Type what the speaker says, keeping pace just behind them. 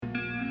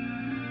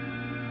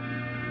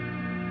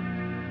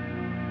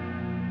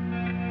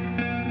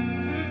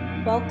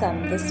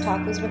Welcome. This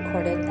talk was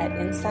recorded at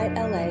Insight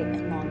LA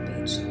in Long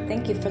Beach.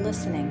 Thank you for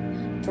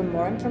listening. For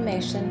more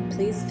information,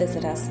 please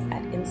visit us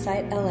at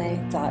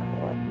insightla.org.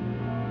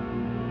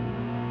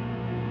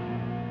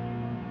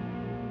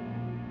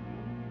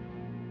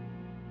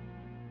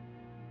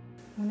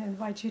 I want to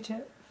invite you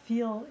to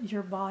feel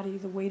your body,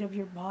 the weight of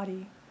your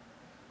body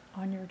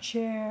on your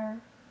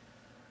chair,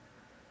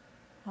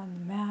 on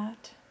the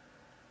mat.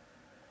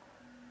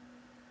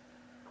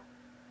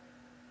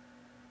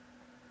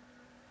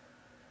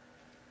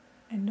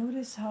 And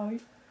notice how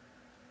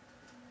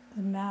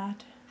the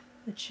mat,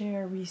 the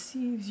chair,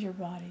 receives your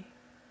body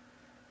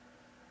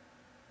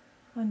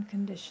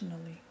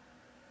unconditionally.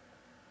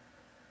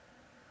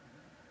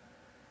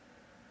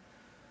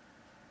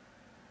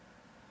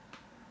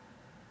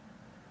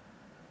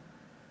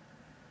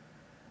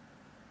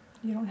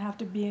 You don't have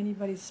to be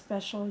anybody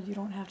special. You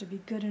don't have to be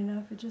good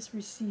enough. It just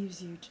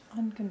receives you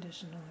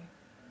unconditionally.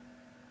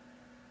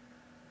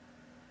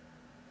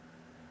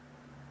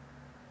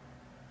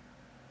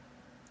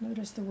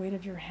 Notice the weight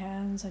of your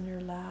hands on your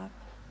lap.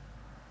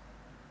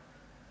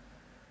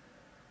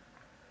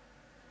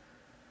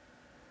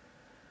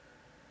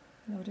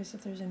 Notice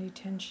if there's any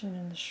tension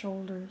in the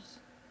shoulders,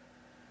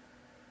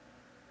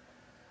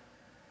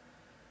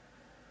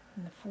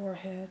 in the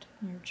forehead,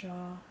 in your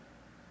jaw.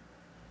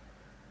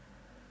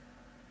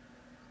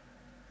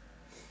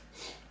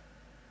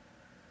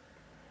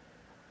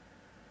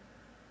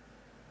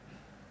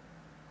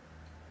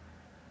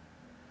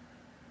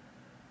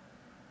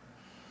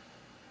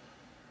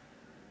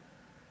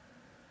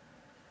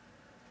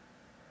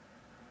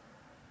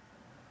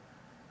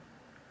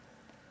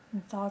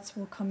 And thoughts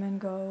will come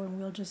and go, and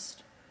we'll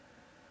just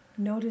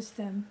notice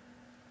them,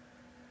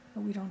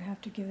 but we don't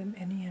have to give them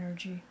any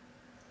energy.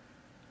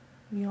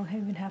 We don't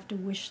even have to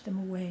wish them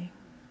away.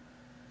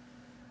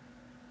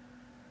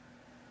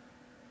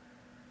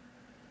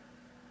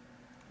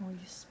 We'll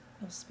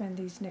spend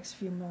these next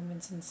few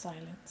moments in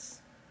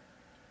silence.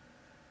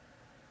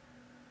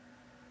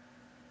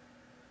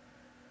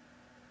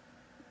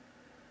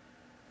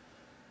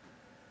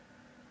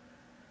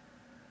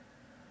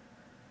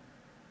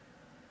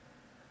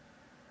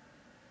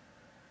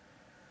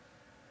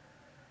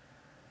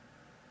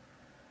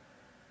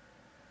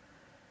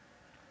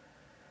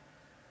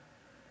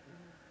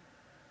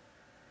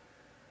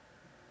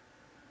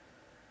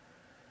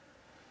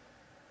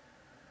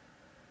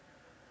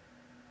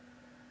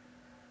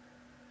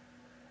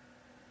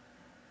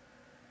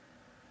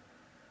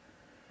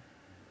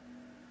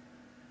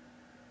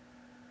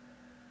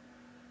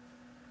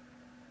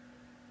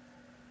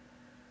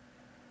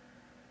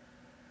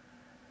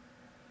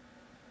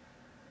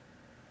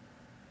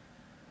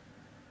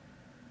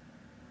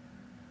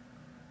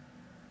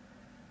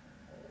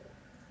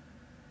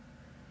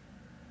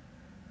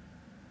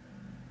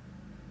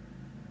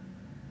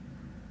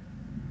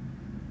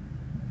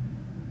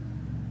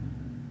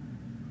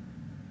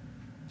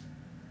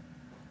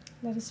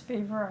 Let us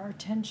favor our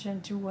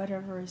attention to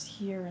whatever is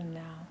here and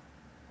now,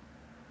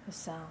 the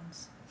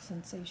sounds,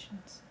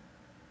 sensations,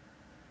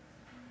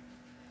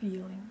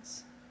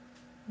 feelings.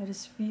 Let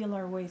us feel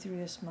our way through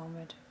this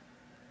moment,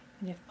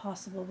 and if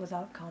possible,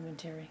 without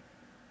commentary.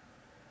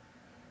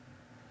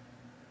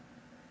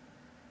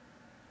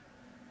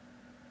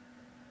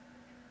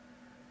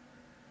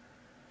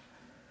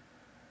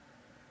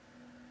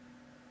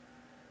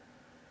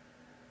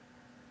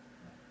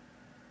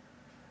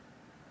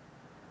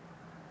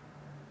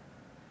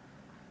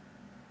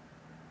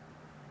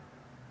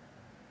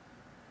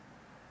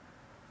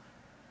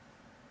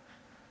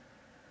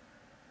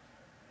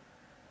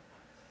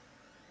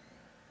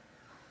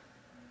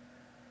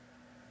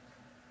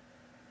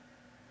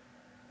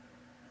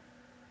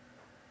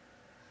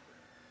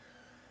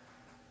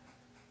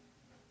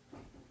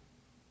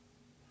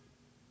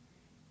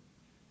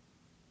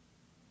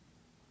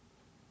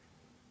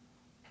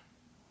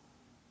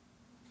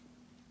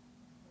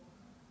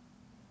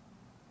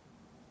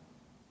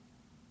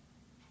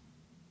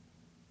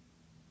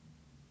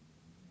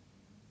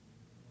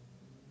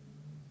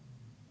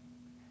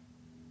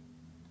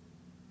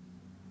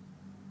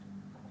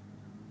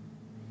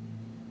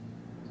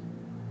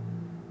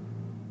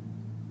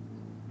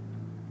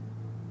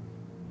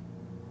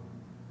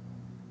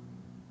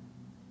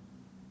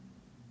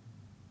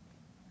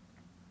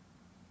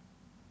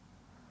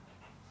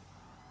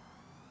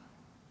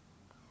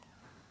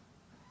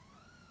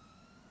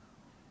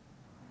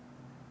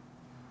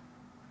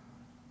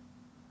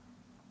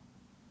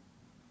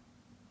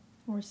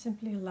 We're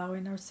simply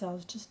allowing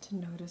ourselves just to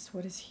notice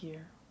what is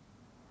here.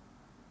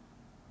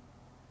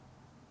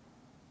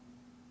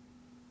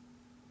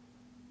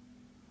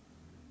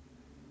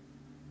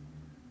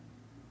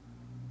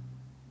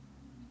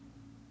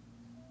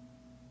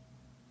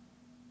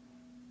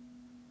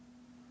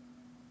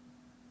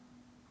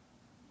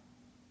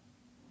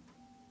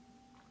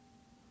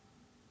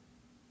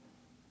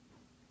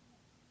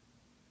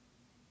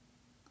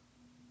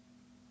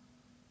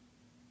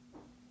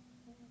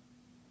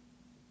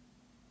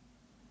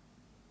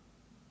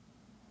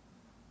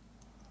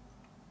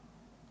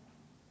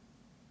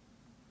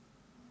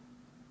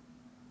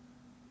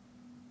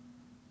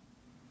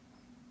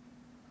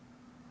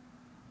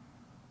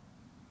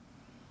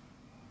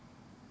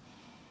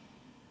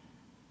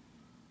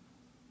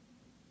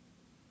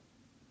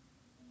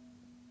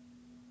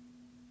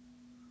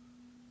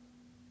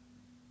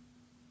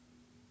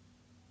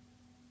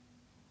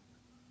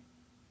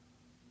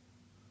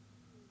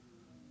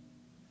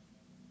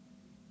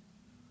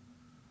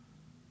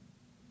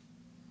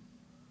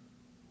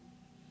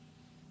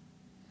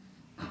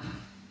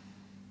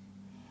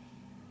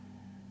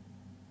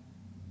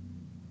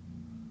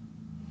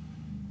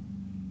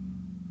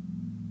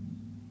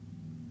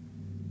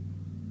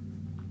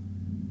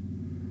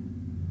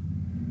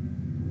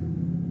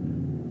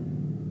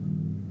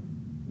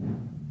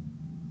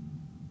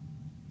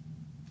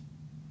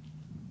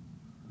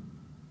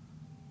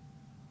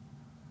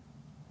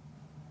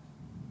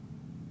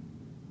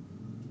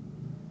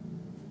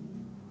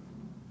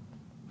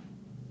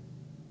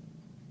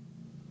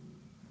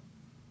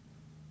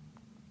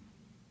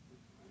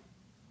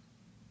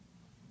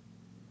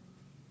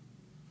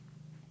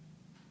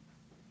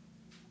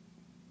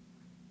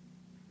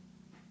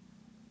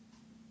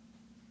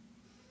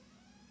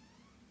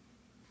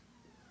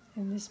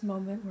 In this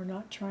moment, we're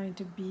not trying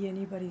to be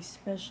anybody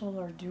special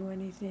or do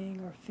anything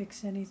or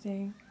fix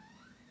anything.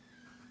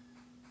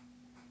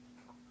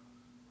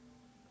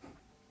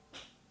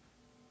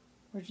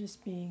 We're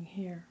just being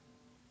here.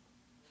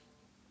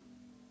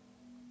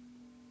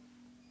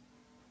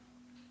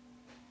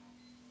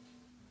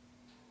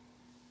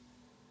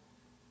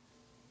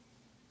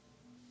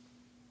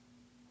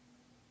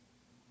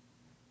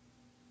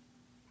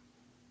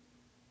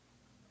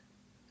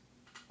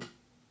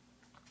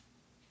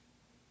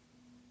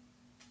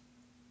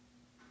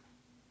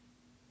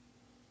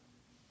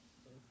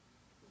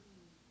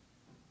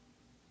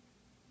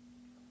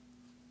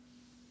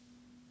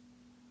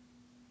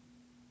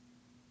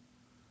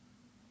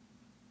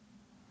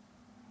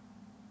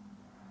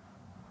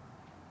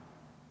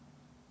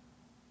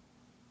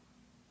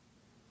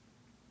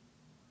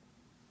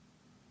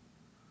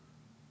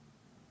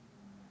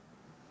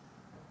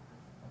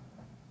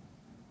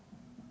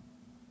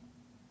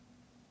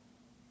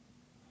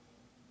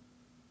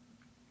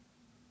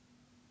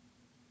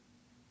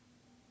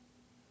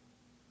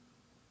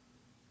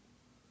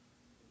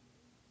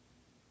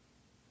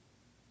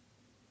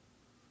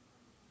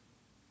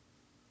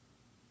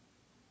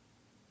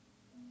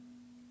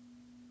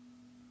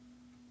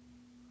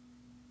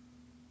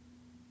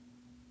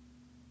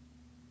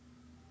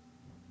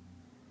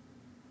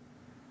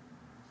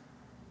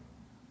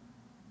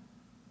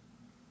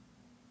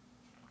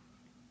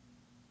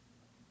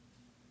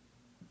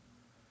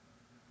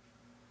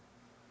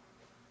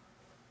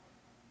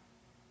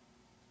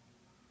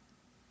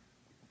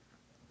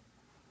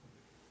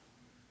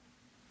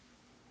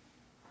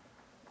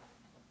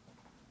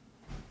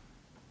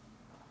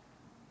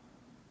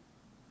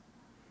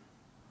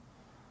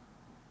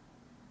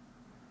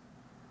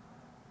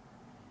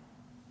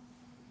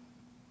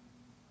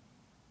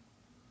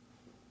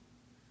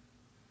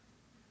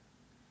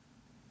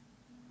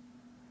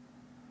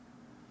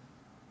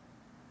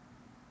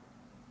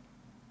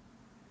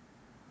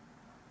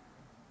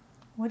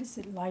 What is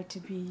it like to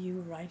be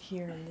you right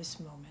here in this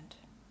moment?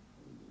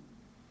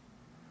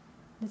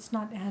 Let's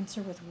not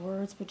answer with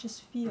words, but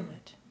just feel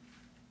it.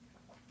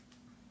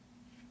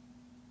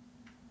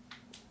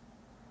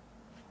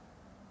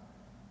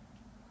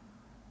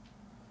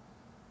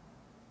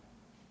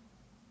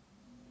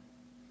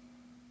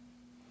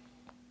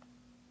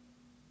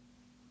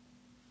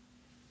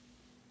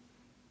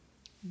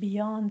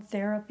 Beyond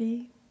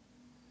therapy,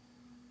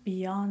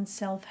 beyond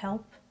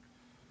self-help,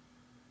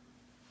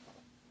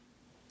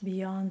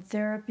 beyond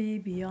therapy,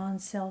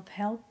 beyond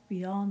self-help,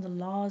 beyond the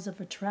laws of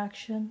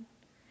attraction,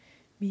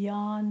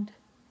 beyond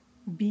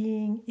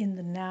being in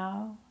the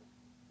now,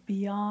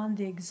 beyond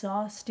the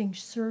exhausting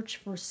search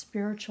for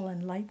spiritual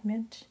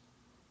enlightenment,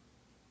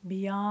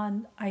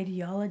 beyond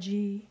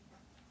ideology,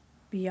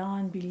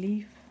 beyond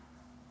belief,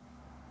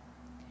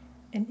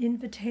 an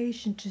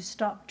invitation to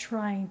stop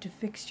trying to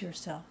fix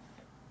yourself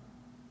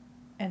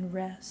and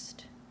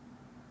rest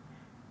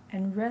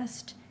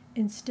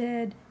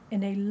instead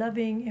in a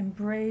loving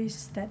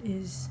embrace that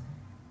is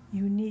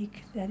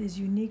unique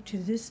to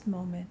this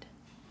moment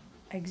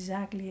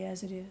exactly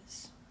as it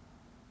is.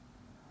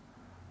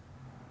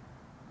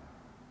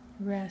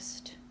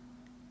 Rest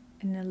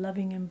in a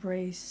loving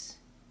embrace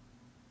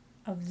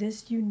of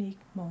this unique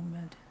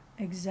moment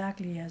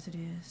exactly as it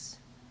is.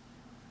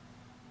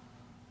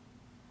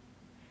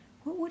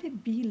 What would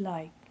it be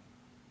like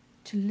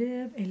to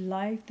live a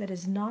life that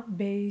is not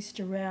based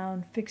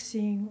around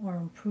fixing or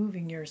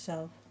improving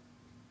yourself,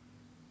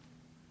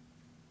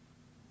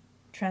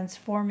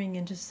 transforming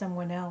into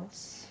someone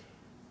else,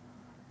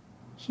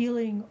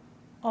 healing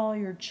all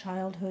your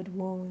childhood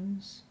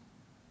wounds,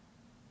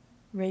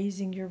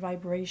 raising your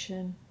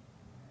vibration,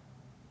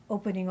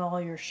 opening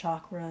all your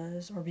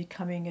chakras, or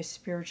becoming a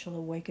spiritual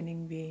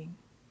awakening being?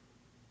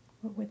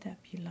 What would that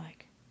be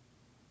like?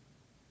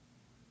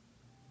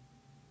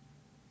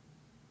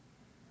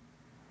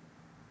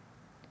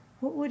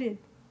 What would it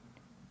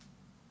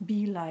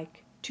be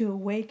like to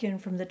awaken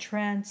from the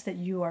trance that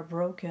you are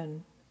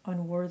broken,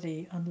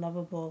 unworthy,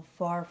 unlovable,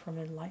 far from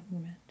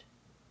enlightenment?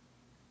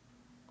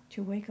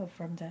 To wake up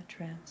from that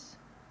trance.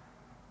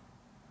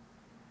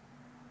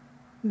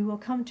 We will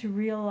come to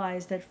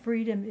realize that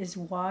freedom is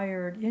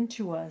wired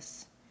into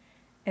us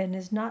and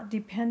is not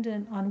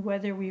dependent on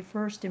whether we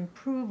first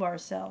improve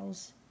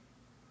ourselves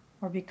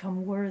or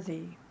become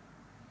worthy,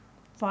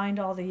 find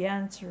all the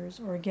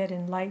answers, or get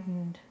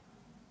enlightened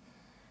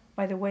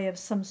by the way of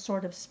some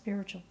sort of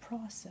spiritual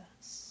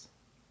process.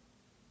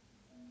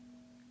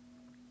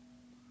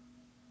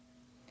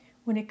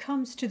 When it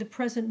comes to the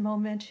present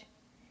moment,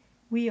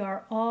 we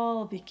are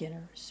all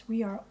beginners.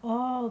 We are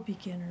all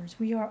beginners.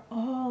 We are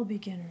all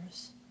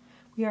beginners.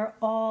 We are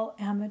all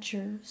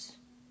amateurs.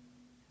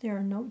 There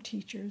are no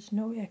teachers,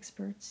 no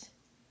experts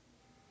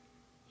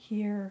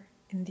here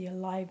in the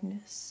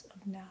aliveness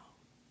of now.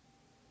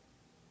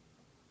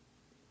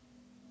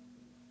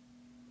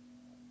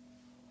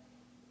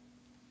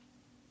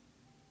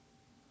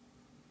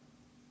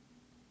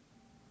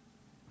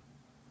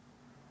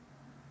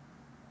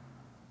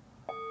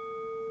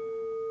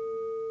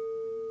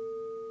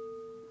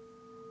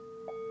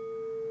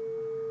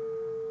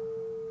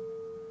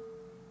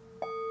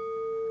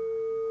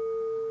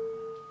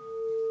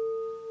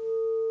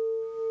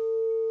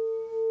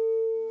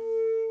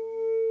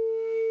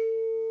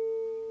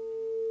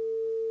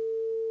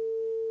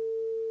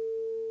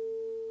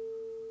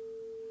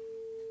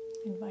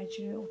 invite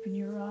you to open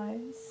your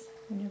eyes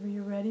whenever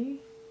you're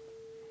ready.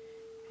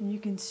 And you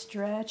can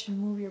stretch and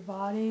move your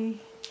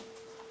body,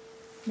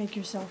 make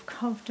yourself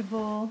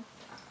comfortable.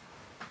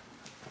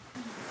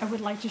 I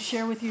would like to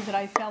share with you that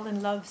I fell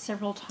in love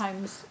several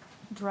times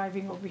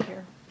driving over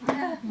here.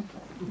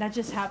 That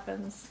just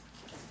happens.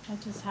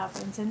 That just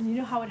happens. And you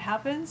know how it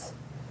happens?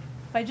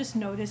 By just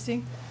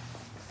noticing.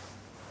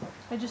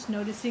 By just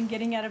noticing,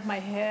 getting out of my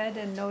head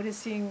and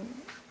noticing.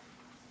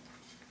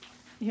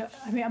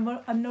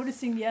 I'm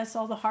noticing, yes,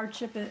 all the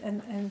hardship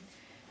and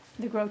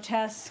the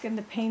grotesque and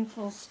the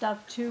painful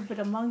stuff too, but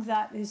among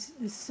that is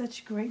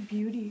such great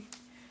beauty.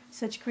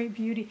 Such great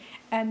beauty.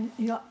 And,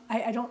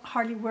 I don't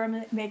hardly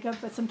wear makeup,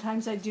 but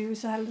sometimes I do,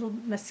 so I had a little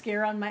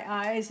mascara on my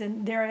eyes,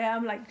 and there I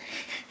am, like,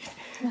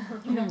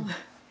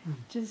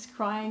 just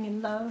crying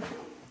in love,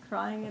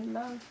 crying in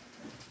love.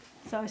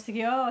 So I was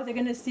thinking, they're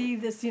going to see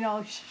this, they're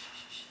going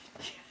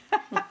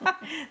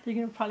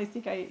to probably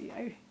think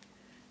I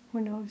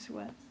who knows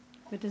what.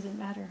 But it doesn't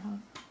matter, huh?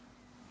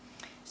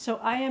 So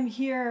I am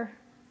here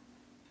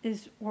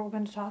is what we're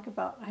going to talk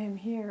about. I am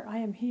here, I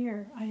am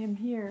here, I am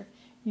here.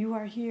 You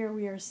are here,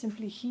 we are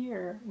simply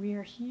here. We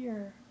are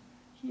here,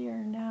 here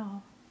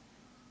now,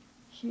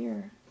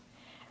 here.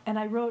 And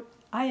I wrote,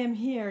 I am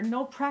here,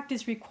 no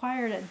practice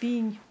required at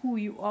being who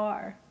you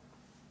are.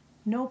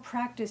 No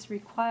practice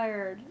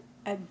required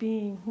at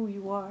being who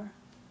you are.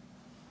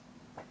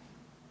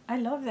 I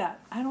love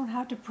that. I don't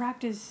have to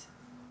practice.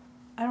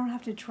 I don't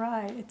have to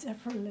try. It's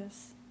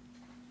effortless.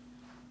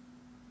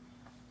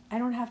 I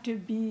don't have to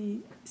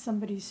be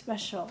somebody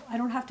special. I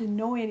don't have to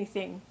know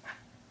anything.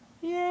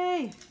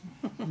 Yay!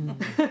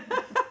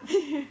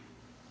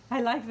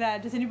 I like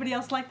that. Does anybody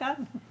else like that?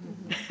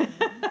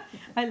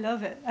 I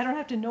love it. I don't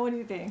have to know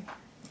anything.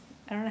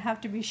 I don't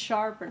have to be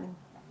sharp and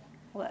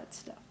all that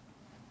stuff.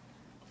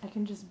 I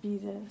can just be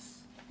this,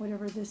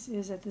 whatever this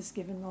is at this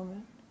given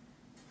moment.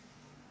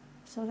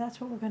 So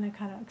that's what we're going to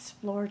kind of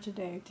explore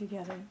today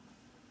together.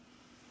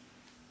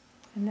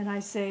 And then I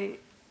say,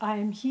 I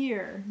am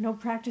here. No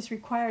practice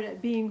required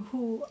at being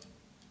who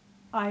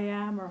I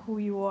am or who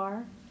you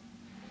are.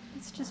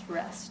 Let's just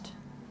rest.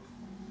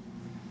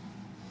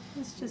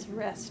 Let's just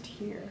rest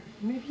here.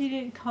 Maybe you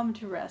didn't come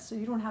to rest, so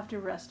you don't have to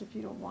rest if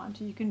you don't want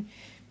to. You can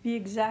be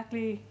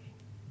exactly,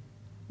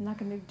 I'm not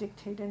going to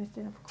dictate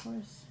anything, of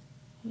course.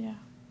 Yeah.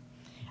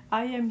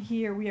 I am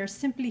here. We are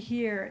simply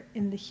here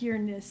in the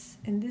here-ness,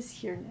 in this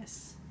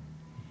here-ness.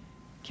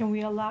 Can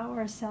we allow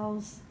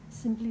ourselves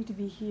simply to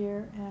be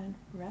here and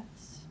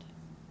rest?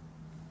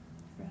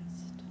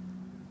 Rest.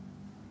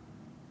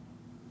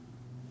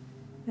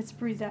 Let's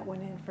breathe that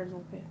one in for a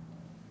little bit.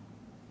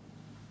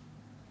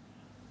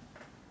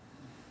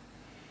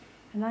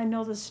 And I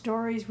know the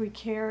stories we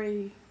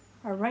carry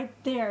are right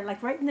there,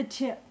 like right in the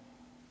tip.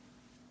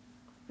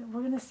 But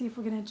we're going to see if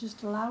we're going to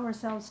just allow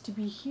ourselves to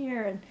be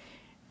here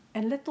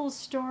and let those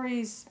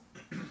stories,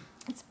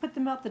 let's put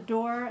them out the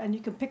door, and you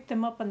can pick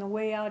them up on the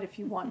way out if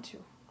you want to.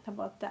 How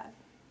about that?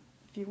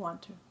 If you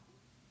want to.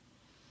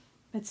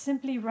 But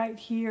simply right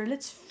here,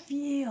 let's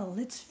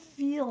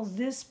feel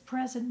this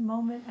present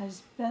moment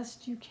as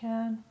best you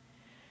can.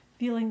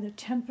 Feeling the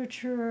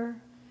temperature,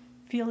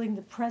 feeling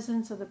the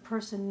presence of the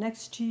person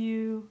next to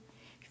you,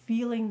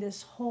 feeling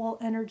this whole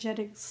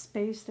energetic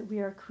space that we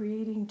are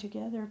creating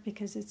together,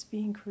 because it's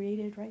being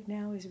created right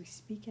now as we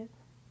speak it.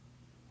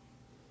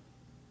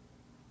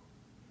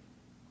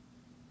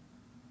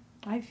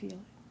 I feel it.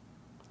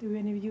 Do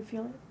any of you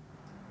feel it?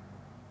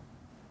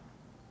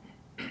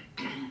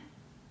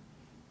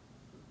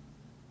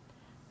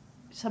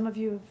 Some of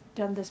you have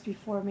done this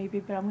before maybe,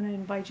 but I'm going to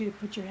invite you to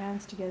put your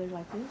hands together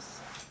like this.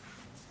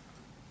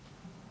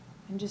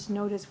 And just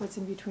notice what's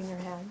in between your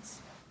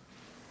hands.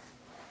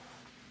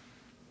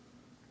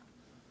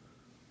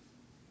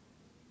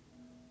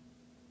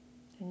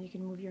 And you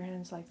can move your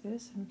hands like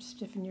this and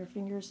stiffen your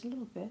fingers a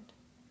little bit.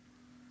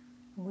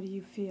 And what do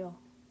you feel?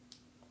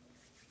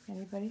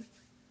 Anybody?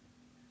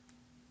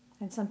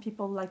 And some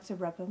people like to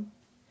rub them.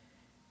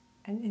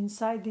 And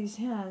inside these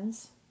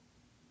hands,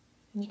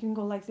 and you can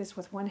go like this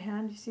with one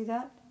hand, you see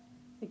that?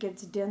 It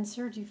gets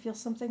denser. Do you feel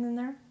something in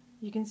there?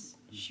 You can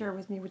share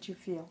with me what you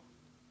feel.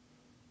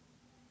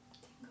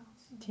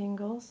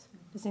 Tingles.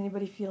 Does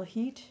anybody feel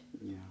heat?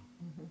 Yeah.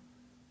 Mm-hmm.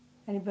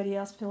 Anybody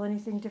else feel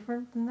anything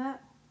different than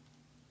that?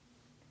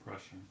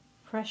 Pressure.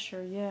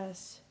 Pressure,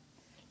 yes.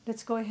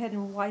 Let's go ahead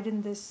and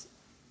widen this.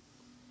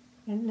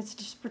 And let's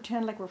just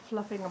pretend like we're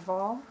fluffing a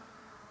ball.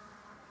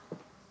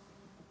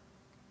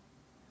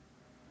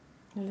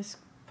 And let's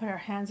put our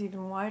hands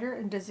even wider.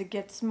 And does it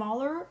get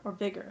smaller or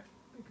bigger?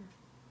 Bigger.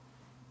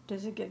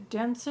 Does it get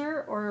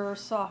denser or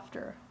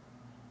softer?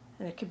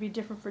 And it could be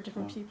different for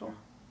different people.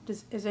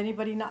 Is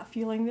anybody not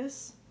feeling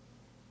this?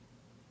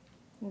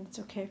 And it's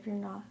okay if you're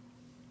not.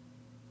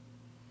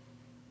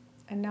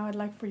 And now I'd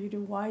like for you to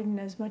widen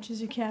as much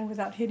as you can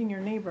without hitting your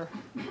neighbor.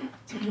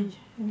 It's okay,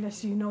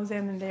 unless you know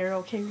them and they're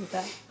okay with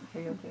that.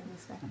 Are you okay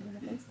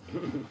with this?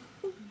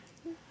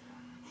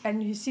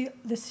 And you see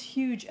this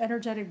huge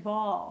energetic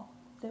ball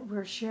that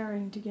we're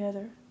sharing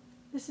together.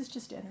 This is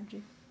just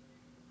energy.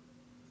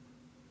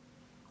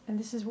 And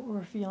this is what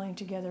we're feeling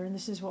together, and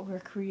this is what we're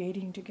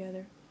creating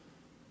together.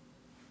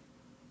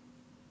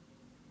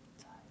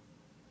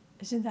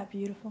 Isn't that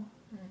beautiful?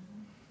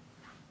 Mm-hmm.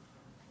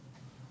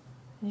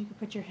 And you can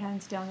put your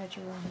hands down at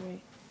your own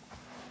weight.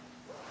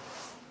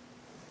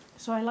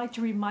 So I like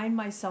to remind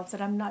myself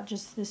that I'm not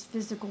just this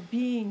physical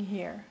being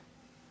here,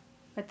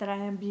 but that I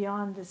am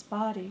beyond this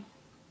body.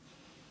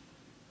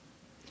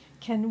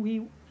 Can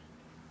we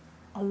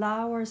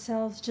allow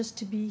ourselves just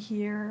to be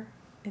here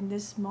in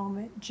this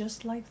moment,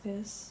 just like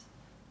this?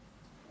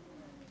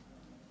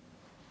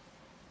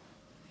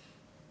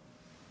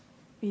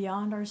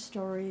 Beyond our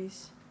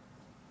stories,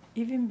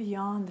 even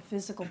beyond the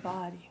physical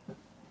body,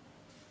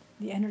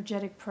 the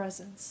energetic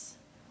presence,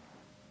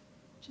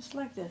 just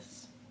like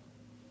this.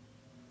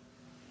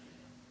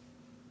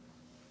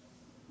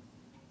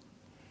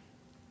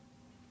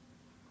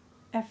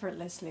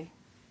 Effortlessly.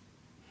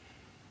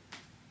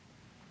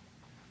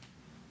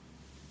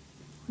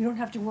 We don't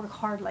have to work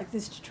hard like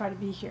this to try to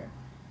be here.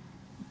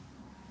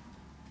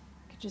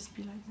 It could just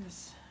be like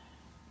this.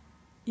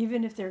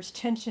 Even if there's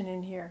tension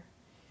in here,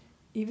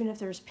 even if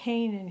there's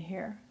pain in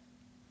here,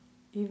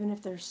 even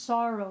if there's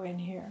sorrow in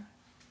here,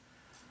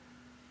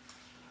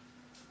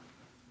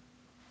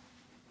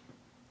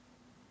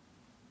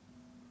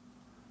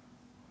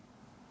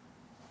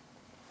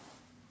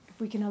 if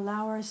we can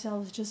allow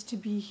ourselves just to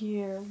be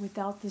here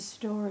without the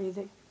story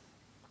that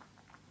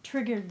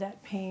triggered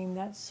that pain,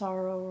 that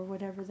sorrow, or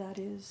whatever that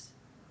is,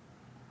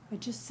 but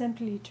just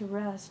simply to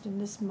rest in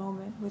this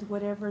moment with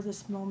whatever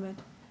this moment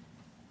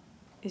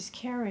is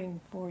carrying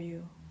for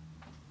you.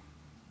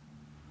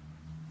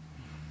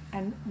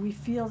 And we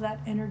feel that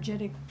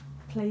energetic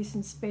place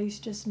and space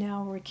just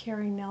now. We're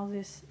carrying now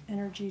this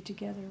energy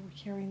together.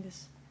 We're carrying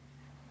this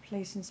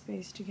place and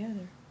space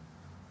together.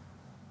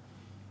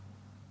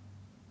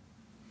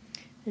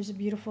 There's a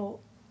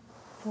beautiful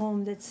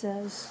poem that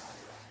says,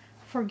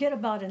 forget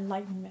about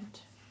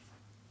enlightenment.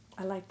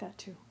 I like that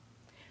too.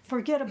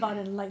 Forget about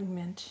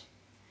enlightenment.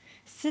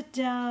 Sit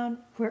down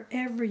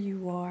wherever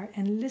you are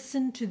and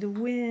listen to the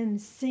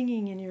wind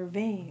singing in your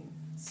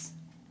veins.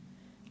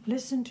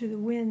 Listen to the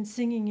wind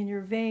singing in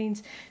your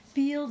veins.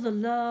 Feel the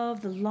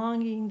love, the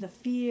longing, the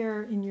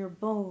fear in your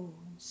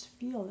bones.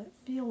 Feel it.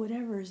 Feel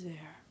whatever is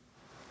there.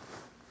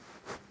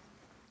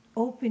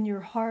 Open your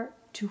heart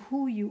to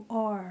who you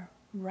are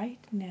right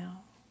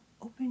now.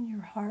 Open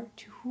your heart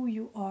to who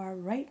you are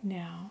right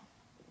now.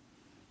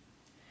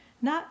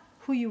 Not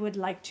who you would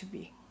like to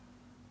be.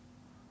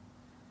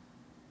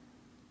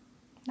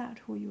 Not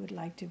who you would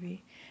like to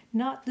be.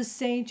 Not the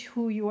saint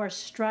who you are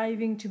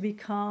striving to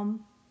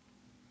become,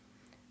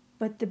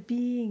 but the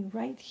being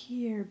right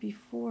here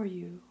before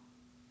you,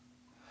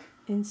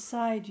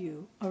 inside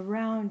you,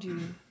 around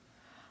you.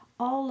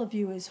 All of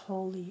you is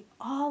holy.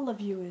 All of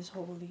you is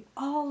holy.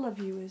 All of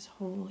you is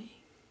holy.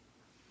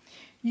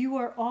 You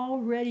are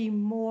already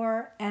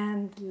more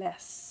and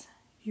less.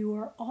 You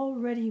are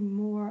already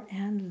more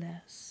and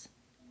less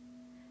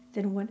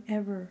than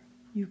whatever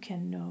you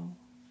can know.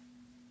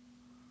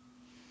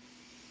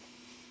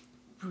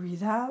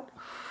 Breathe out.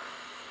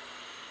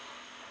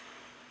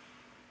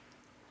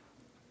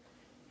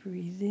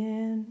 Breathe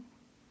in.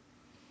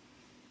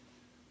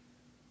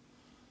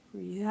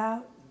 Breathe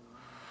out.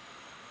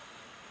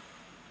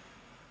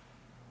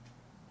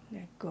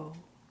 Let go.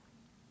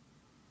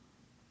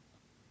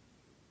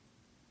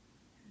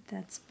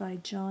 That's by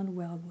John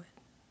Wellwood.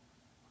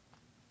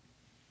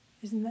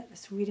 Isn't that a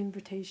sweet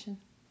invitation?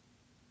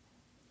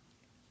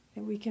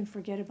 That we can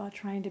forget about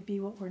trying to be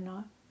what we're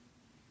not,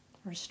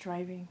 or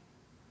striving.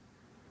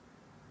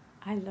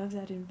 I love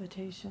that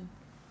invitation.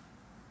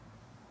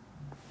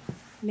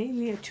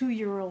 Lately, a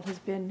 2-year-old has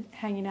been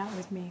hanging out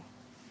with me.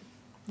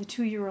 The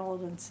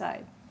 2-year-old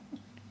inside.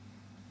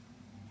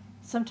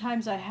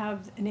 Sometimes I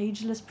have an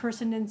ageless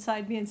person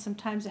inside me, and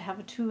sometimes I have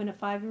a 2 and a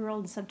 5-year-old,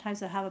 and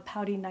sometimes I have a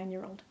pouty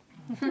 9-year-old.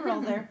 They're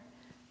all there.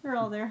 They're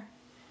all there.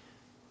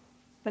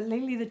 But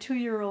lately, the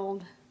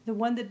 2-year-old, the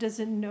one that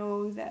doesn't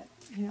know that,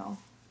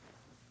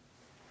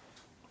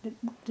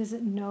 that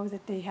doesn't know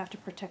that they have to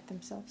protect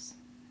themselves.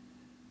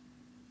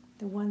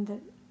 The one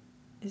that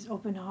is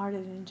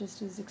open-hearted and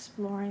just is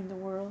exploring the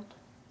world.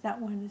 That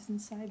one is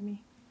inside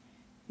me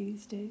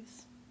these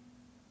days.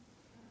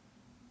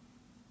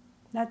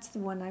 That's the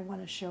one I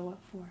want to show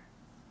up for.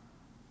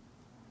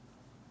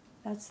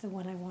 That's the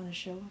one I want to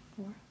show up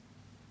for.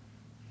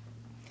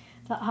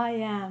 The I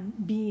am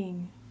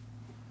being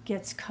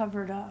gets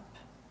covered up.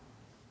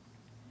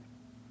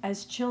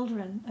 As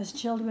children,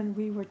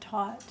 we were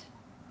taught,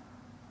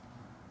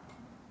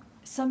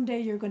 someday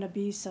you're going to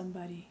be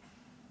somebody.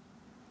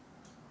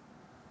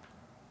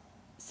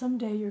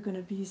 Someday you're going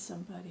to be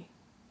somebody.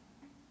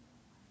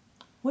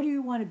 What do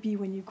you want to be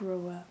when you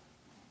grow up?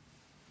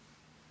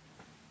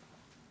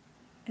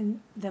 And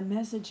the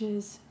message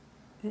is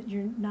that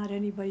you're not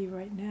anybody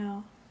right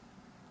now,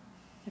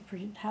 that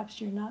perhaps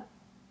you're not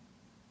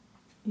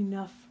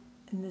enough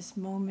in this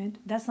moment.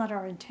 That's not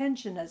our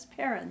intention as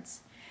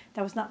parents.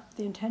 That was not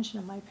the intention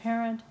of my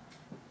parent,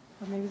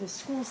 or maybe the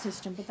school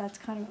system, but that's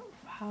kind of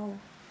how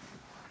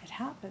it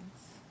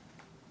happens.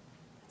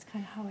 That's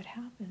kind of how it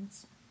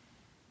happens.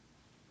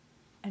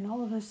 And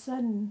all of a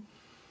sudden,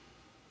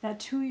 that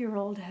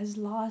 2-year-old has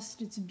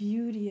lost its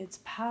beauty, its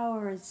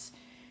power, its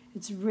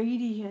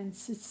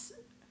radiance, its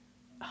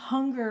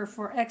hunger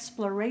for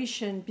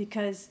exploration,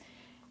 because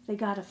they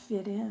got to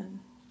fit in.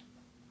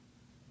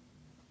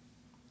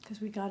 Because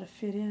we got to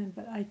fit in.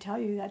 But I tell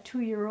you, that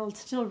 2-year-old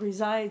still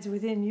resides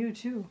within you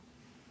too.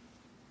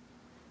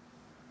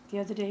 The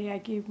other day I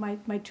gave my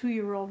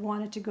 2-year-old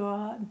wanted to go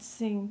out and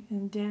sing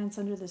and dance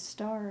under the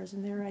stars,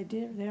 and there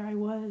I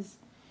was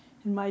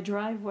in my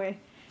driveway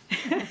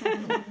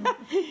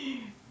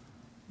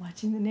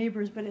watching the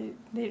neighbors, but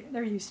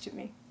they're used to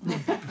me.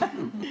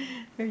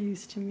 They're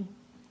used to me,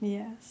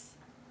 yes.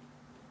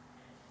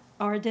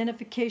 Our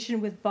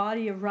identification with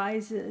body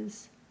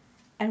arises,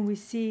 and we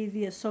see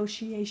the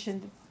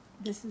association.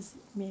 This is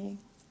me.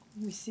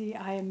 We see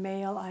I am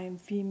male, I am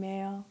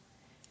female,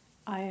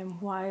 I am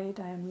white,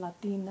 I am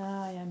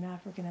Latina, I am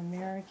African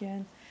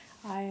American,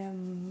 I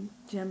am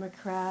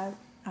Democrat,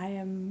 I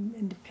am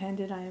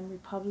independent, I am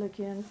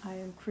Republican, I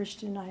am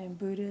Christian, I am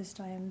Buddhist,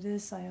 I am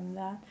this, I am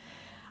that.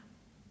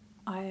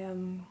 I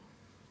am...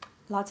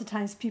 Lots of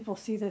times people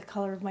see the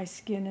color of my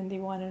skin and they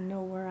want to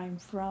know where I'm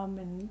from,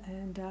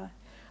 and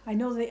I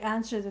know the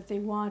answer that they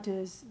want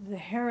is the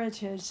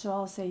heritage, so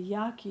I'll say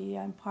Yaqui.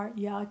 I'm part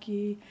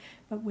Yaqui,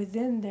 but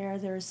within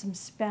there's some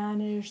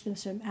Spanish,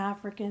 there's some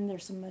African,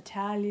 there's some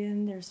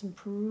Italian, there's some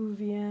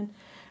Peruvian.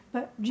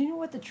 But do you know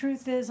what the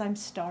truth is? I'm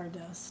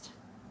Stardust.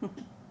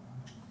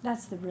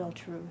 That's the real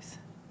truth.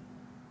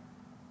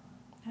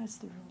 That's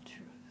the real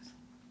truth.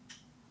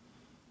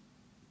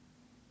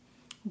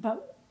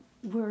 But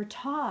we're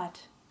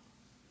taught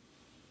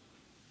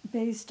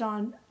based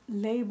on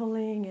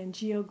labeling and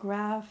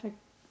geographic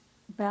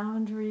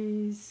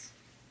boundaries,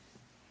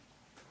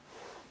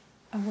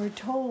 and we're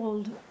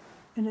told,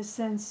 in a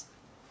sense,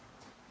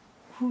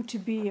 who to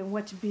be and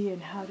what to be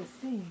and how to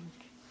think.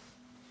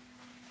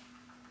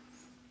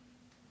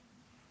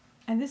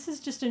 And this is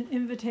just an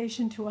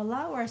invitation to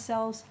allow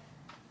ourselves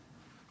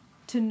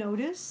to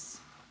notice,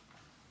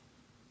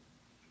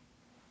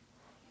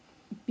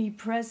 be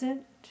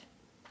present,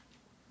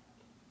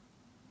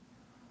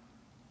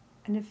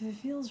 and if it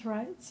feels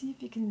right, see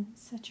if you can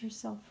set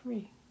yourself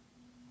free.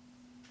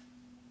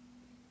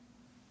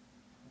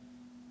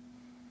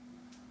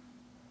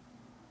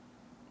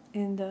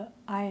 In the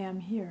I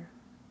am here.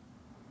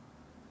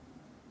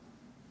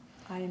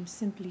 I am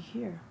simply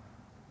here.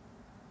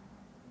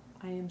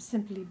 I am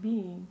simply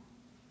being.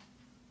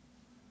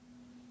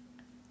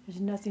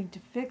 There's nothing to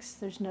fix,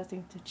 there's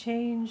nothing to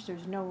change,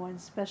 there's no one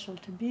special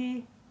to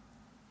be.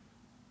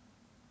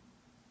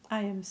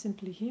 I am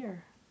simply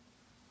here.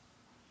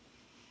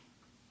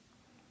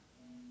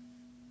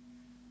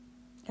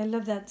 I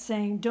love that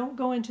saying, don't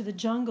go into the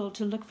jungle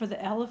to look for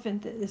the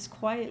elephant that is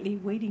quietly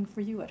waiting for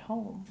you at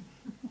home.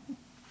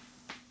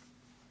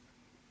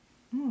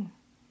 Ooh,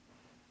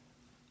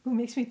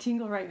 makes me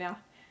tingle right now.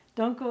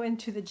 Don't go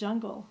into the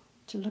jungle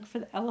to look for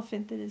the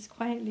elephant that is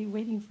quietly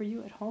waiting for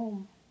you at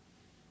home.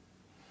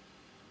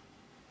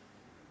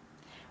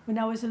 When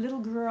I was a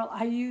little girl,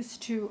 I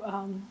used to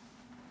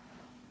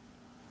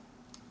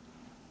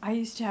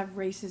have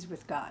races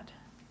with God.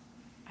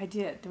 I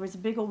did. There was a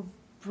big old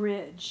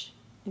bridge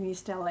in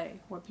East LA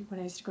when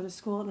I used to go to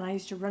school, and I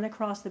used to run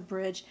across the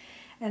bridge,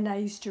 and I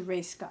used to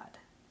race God.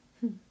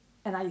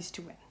 And I used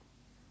to win.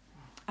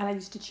 And I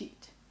used to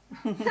cheat.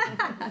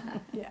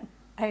 Yeah,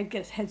 I'd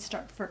get a head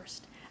start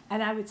first.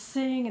 And I would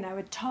sing and I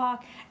would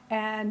talk,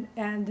 and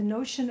the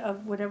notion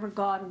of whatever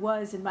God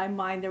was in my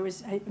mind,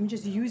 I'm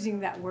just using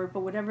that word,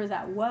 but whatever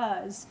that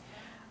was,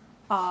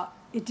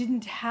 it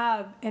didn't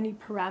have any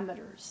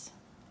parameters.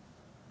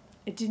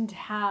 It didn't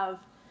have,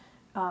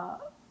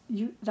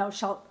 thou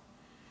shalt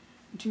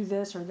do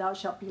this, or thou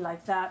shalt be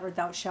like that, or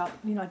thou shalt,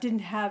 it didn't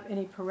have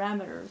any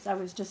parameters. I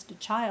was just a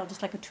child,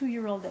 just like a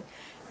 2-year-old that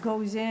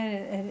goes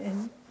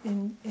in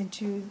and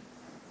into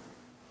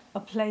a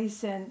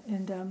place and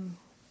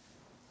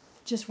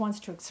just wants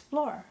to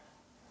explore.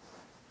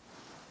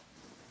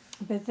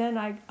 But then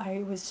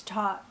I was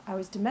taught, I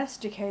was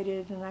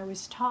domesticated, and I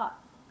was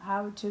taught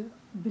how to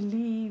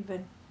believe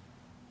and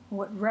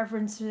what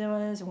reverence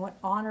was and what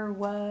honor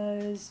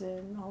was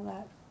and all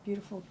that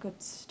beautiful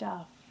good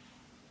stuff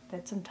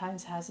that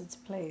sometimes has its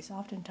place,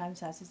 oftentimes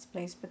has its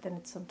place, but then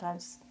it's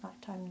sometimes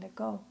not time to let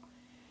go.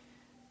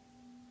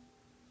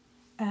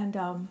 And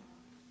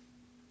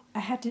I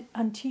had to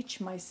unteach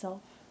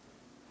myself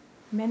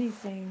many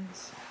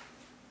things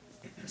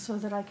so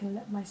that I can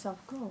let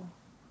myself go.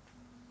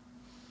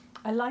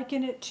 I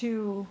liken it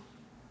to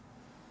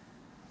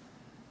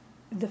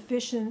the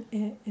fish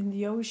in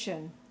the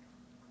ocean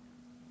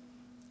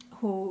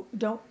who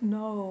don't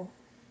know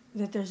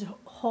that there's a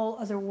whole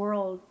other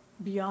world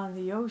beyond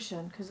the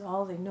ocean, because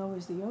all they know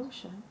is the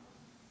ocean.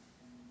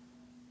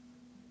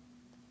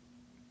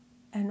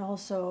 And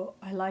also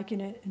I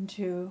liken it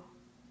into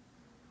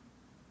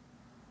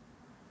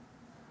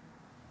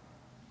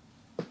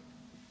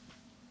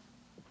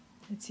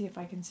let's see if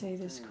I can say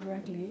this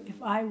correctly.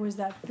 If I was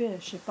that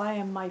fish, if I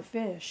am my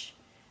fish,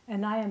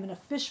 and I am in a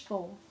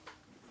fishbowl,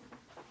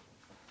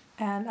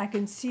 And I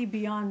can see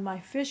beyond my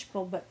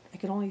fishbowl, but I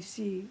can only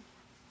see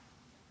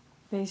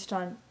based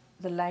on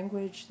the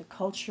language, the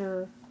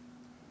culture,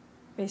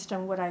 based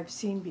on what I've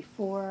seen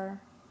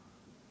before.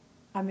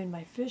 I'm in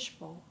my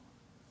fishbowl.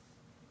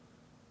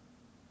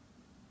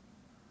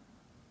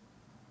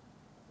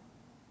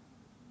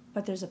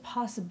 But there's a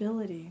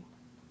possibility.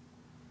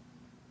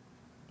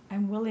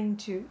 I'm willing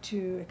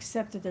to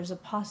accept that there's a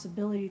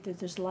possibility that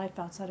there's life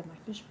outside of my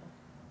fishbowl.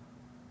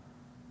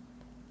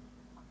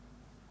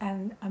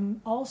 And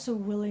I'm also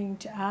willing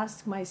to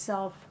ask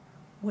myself,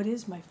 what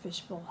is my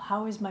fishbowl?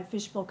 How is my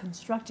fishbowl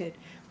constructed?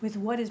 With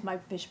what is my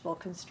fishbowl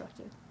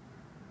constructed?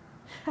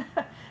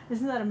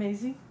 Isn't that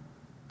amazing?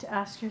 To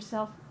ask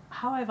yourself,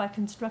 how have I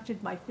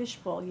constructed my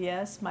fishbowl?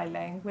 Yes, my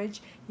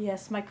language.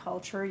 Yes, my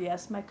culture.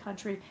 Yes, my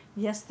country.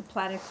 Yes, the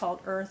planet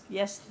called Earth.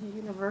 Yes, the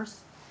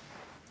universe.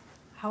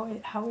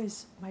 How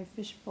is my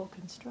fishbowl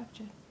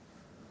constructed?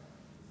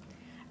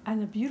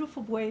 And a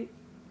beautiful way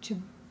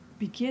to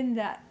begin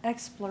that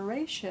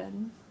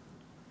exploration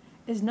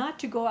is not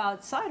to go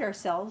outside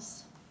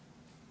ourselves,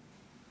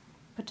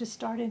 but to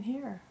start in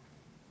here.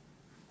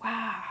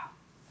 Wow.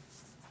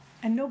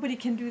 And nobody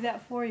can do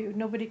that for you.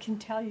 Nobody can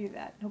tell you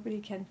that.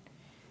 Nobody can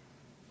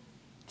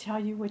tell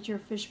you what your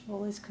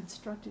fishbowl is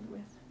constructed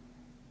with.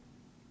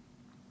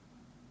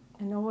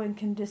 And no one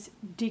can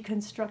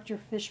deconstruct your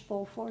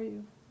fishbowl for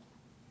you.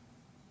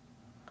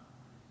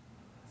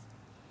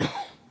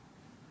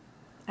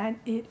 And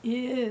it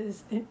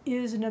is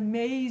an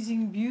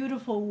amazing,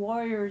 beautiful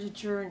warrior's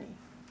journey.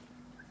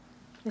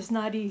 It's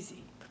not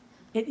easy.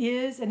 It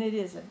is and it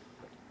isn't.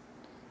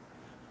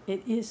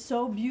 It is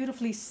so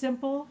beautifully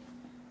simple,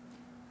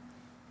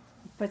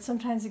 but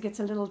sometimes it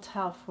gets a little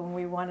tough when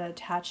we want to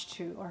attach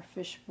to our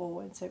fishbowl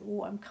and say,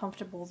 oh, I'm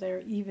comfortable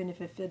there, even if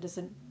it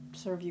doesn't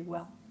serve you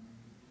well.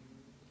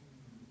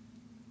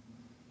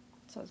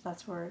 So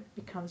that's where it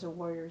becomes a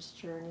warrior's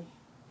journey.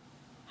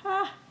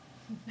 Ha!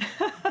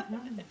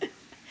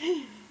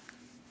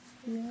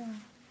 Yeah.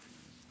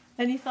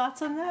 Any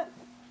thoughts on that?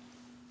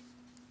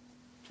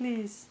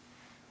 Please.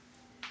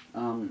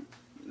 So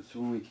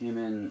when we came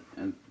in,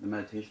 and the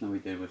meditation that we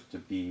did was to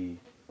be,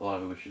 a lot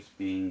of it was just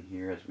being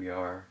here as we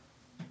are,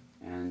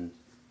 and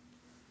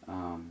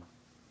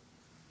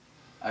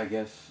I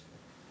guess,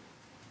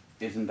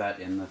 isn't that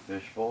in the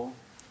fishbowl?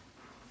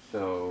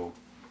 So,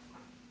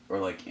 or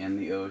like in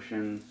the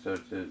ocean, so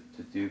to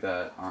do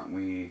that, aren't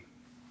we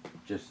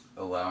just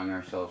allowing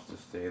ourselves to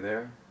stay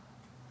there?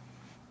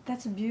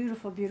 That's a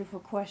beautiful, beautiful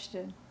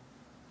question.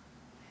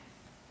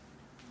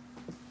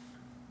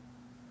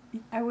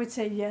 I would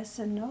say yes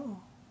and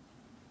no.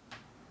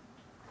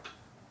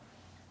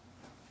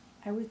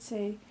 I would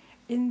say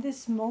in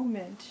this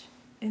moment,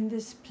 in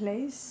this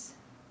place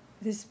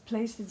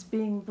that's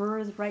being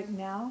birthed right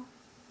now,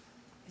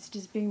 it's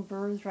just being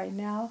birthed right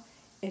now,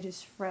 it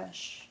is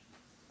fresh.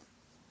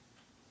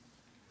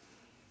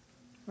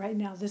 Right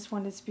now, this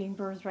one that's being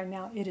birthed right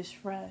now, it is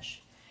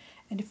fresh.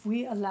 And if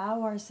we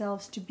allow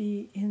ourselves to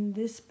be in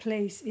this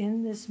place,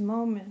 in this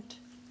moment,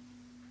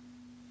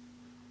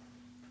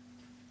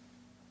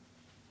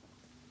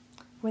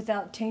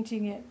 without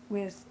tainting it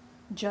with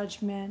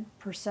judgment,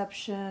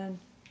 perception,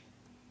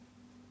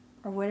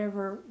 or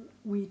whatever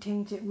we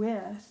taint it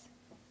with,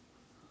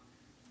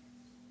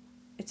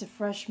 it's a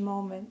fresh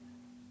moment.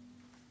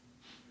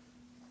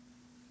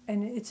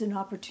 And it's an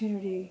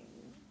opportunity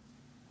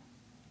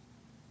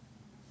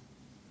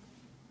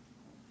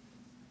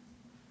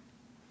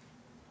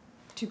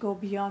to go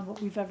beyond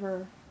what we've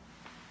ever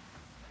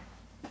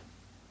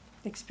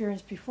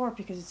experienced before,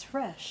 because it's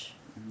fresh.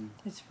 Mm-hmm.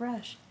 It's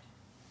fresh.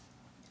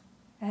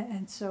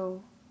 And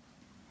so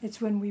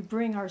it's when we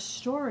bring our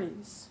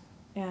stories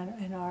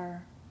and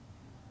our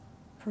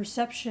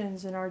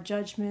perceptions and our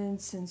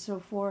judgments and so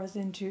forth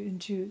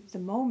into the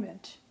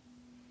moment,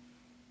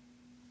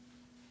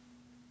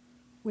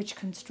 which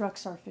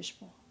constructs our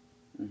fishbowl.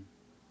 Mm.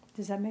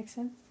 Does that make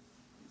sense?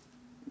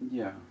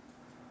 Yeah.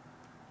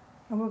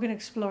 And we're going to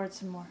explore it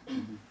some more.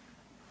 Mm-hmm.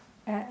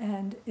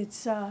 And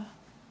it's I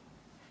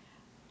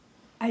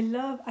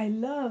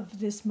love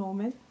this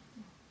moment,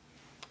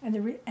 and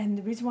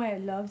the reason why I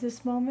love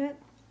this moment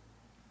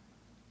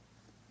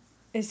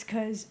is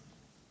because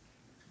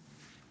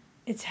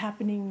it's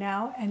happening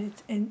now, and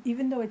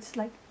even though it's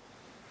like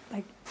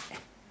and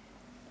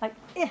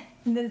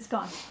then it's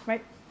gone,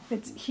 right?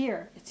 It's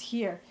here. It's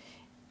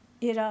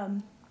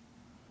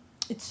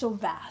so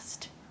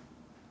vast.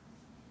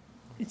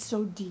 It's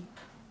so deep.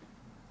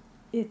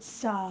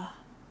 It's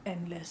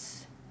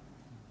endless.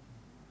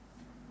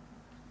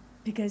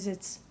 Because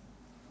it's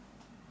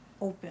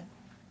open,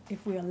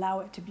 if we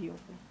allow it to be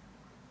open.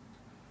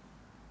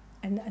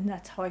 And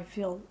that's how I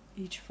feel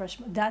each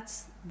freshman.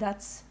 That's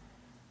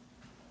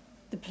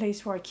the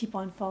place where I keep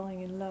on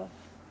falling in love.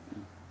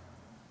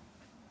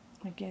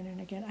 Again and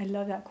again. I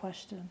love that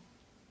question.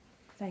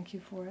 Thank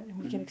you for it. And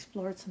we can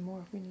explore it some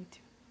more if we need to.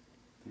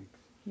 Thanks.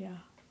 Yeah.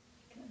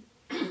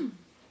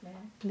 May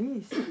I?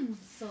 Please.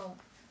 So,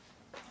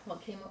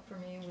 what came up for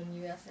me when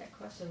you asked that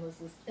question was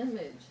this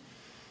image.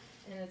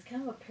 And it's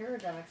kind of a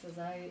paradox as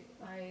I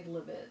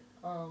live it.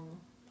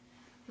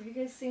 Have you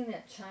guys seen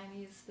that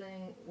Chinese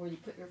thing where you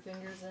put your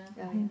fingers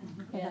in?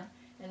 Mm-hmm. Yeah.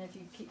 And if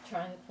you keep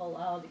trying to pull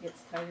out, it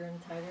gets tighter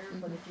and tighter.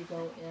 But if you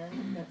go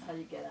in, that's how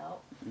you get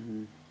out.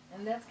 Mhm.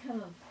 And that's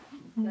kind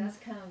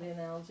of the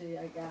analogy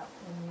I got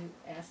when you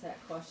asked that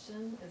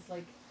question. It's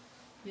like,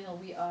 you know,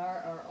 we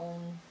are our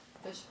own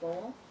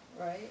fishbowl,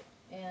 right?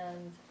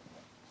 And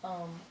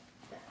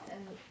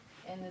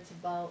and it's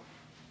about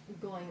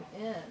going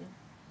in.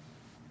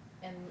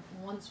 And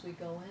once we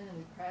go in and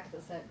we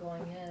practice that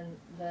going in,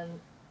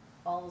 then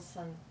all of a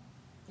sudden,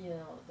 you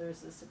know,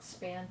 there's this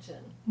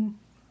expansion,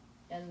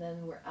 and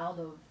then we're out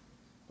of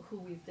who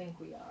we think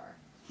we are.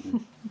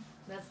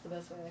 That's the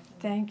best way I can.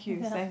 Thank you,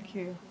 Yeah. thank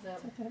you. Is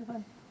that That's a good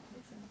one.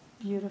 makes sense?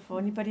 Beautiful.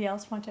 Anybody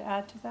else want to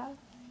add to that?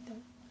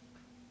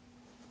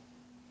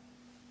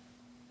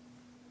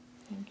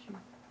 Thank you.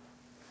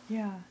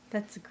 Yeah,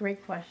 that's a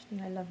great question.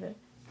 I love it.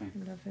 Thank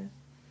you. I love it.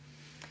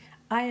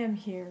 I am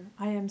here.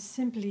 I am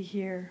simply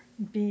here,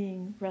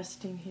 being,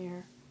 resting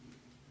here.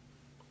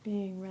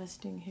 Being,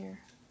 resting here.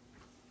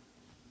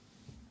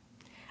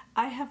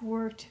 I have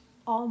worked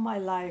all my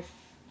life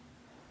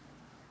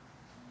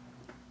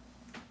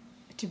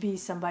to be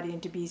somebody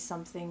and to be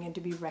something and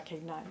to be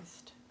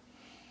recognized.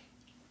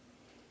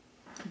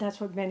 That's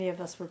what many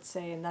of us would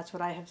say, and that's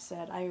what I have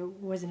said. I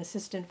was an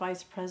assistant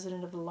vice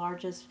president of the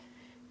largest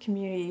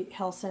community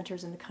health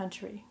centers in the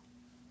country.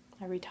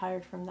 I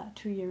retired from that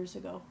 2 years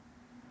ago.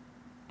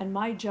 And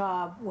my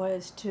job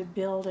was to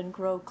build and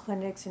grow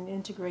clinics and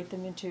integrate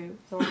them into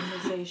the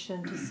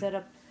organization, to set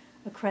up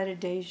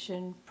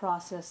accreditation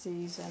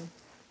processes,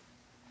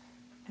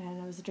 and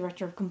I was the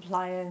director of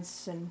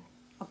compliance and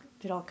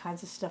did all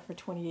kinds of stuff for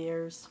 20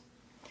 years.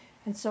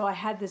 And so I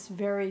had this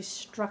very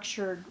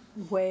structured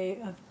way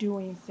of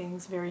doing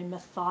things, very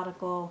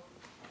methodical,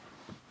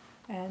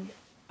 and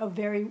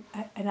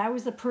I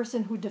was the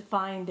person who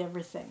defined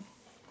everything.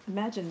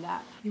 Imagine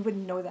that. You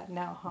wouldn't know that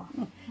now,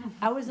 huh?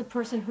 I was the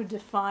person who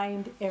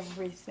defined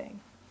everything.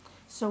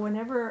 So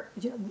whenever,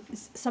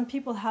 some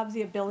people have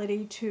the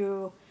ability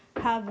to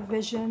have a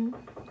vision,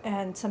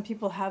 and some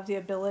people have the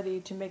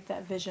ability to make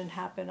that vision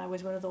happen. I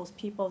was one of those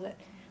people that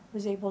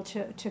was able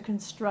to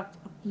construct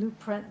a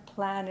blueprint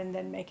plan and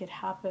then make it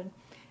happen.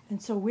 And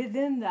so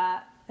within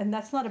that, and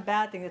that's not a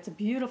bad thing, it's a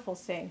beautiful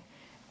thing.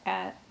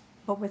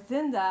 But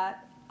within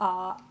that,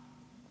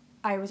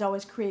 I was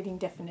always creating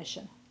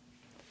definition.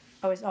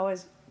 I was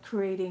always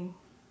creating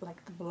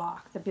like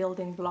the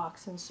building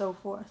blocks and so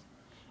forth.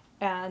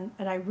 And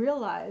I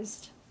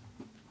realized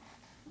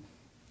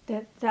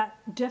that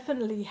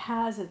definitely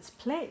has its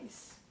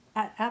place.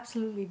 It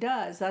absolutely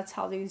does. That's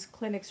how these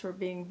clinics were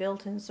being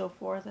built and so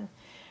forth.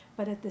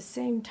 But at the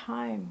same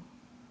time,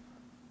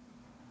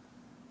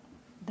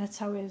 that's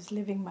how I was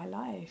living my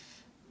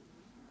life.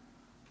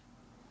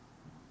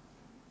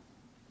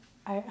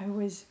 I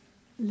was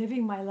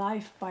living my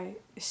life by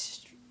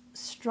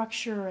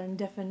structure and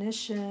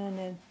definition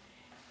and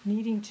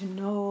needing to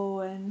know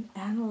and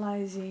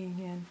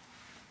analyzing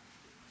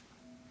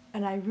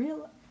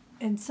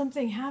and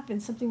something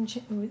happened, something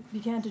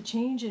began to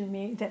change in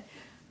me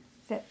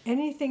that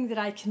anything that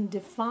I can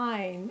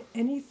define,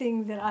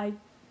 anything that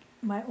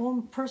my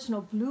own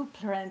personal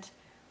blueprint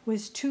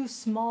was too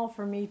small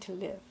for me to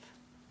live.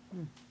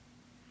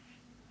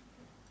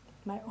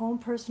 My own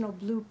personal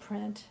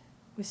blueprint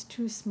was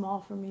too small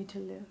for me to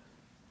live.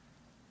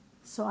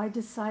 So I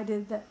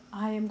decided that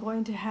I am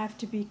going to have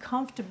to be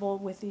comfortable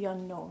with the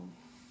unknown.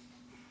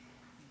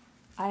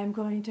 I am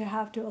going to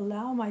have to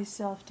allow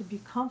myself to be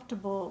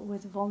comfortable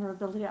with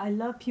vulnerability. I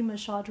love Pema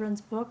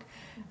Chodron's book,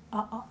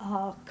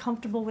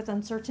 Comfortable with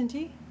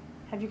Uncertainty.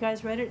 Have you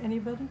guys read it,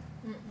 anybody?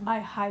 Mm-mm. I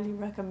highly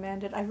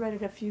recommend it. I read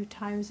it a few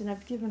times and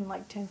I've given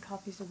like 10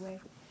 copies away.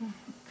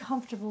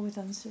 Comfortable with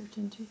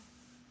uncertainty.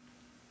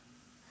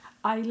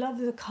 I love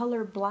the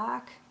color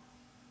black.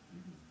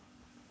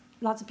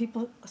 Lots of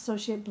people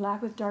associate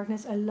black with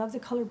darkness. I love the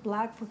color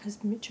black because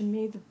to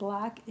me the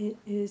black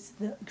is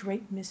the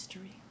great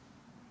mystery.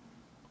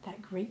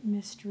 That great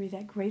mystery,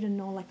 that great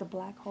unknown, like the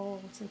black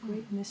hole. It's a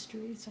great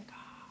mystery. It's like,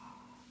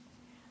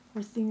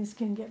 where things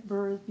can get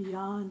birthed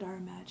beyond our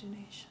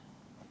imagination.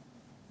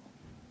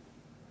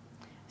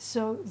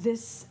 So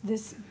this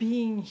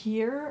being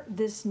here,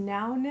 this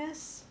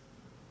nowness,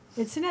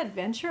 it's an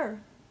adventure.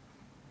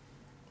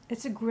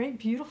 It's a great,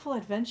 beautiful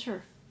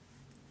adventure.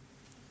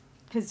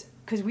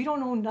 Because we don't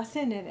know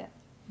nothing in it.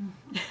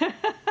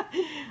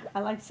 I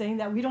like saying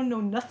that. We don't know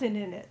nothing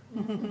in it.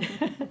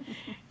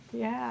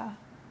 Yeah.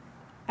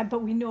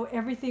 But we know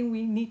everything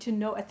we need to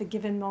know at the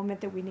given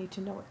moment that we need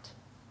to know it.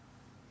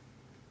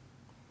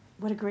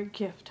 What a great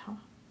gift, huh?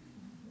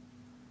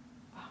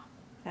 Wow,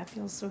 that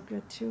feels so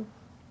good too.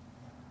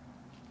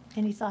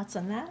 Any thoughts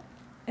on that?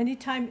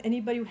 Anytime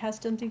anybody who has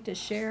something to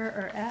share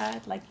or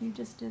add, like you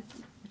just did,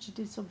 which you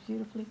did so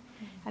beautifully,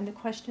 and the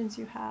questions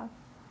you have.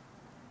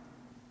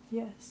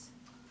 Yes.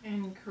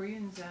 In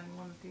Korean Zen,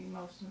 one of the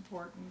most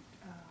important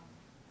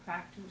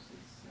factors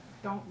is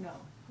don't know.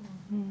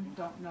 Mm.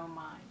 Don't know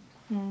mind.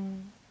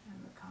 Mm.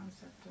 And the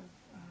concept of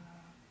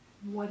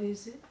what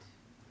is it?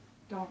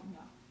 Don't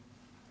know.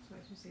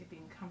 also, as you say,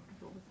 being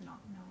comfortable with not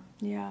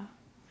knowing. Yeah.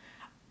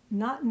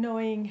 Not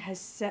knowing has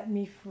set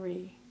me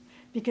free.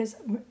 Because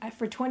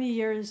for 20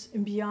 years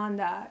and beyond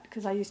that,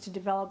 because I used to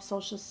develop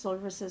social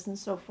services and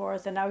so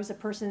forth, and I was a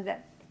person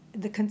that,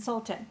 the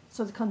consultant,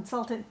 so the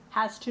consultant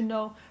has to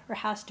know or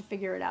has to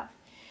figure it out.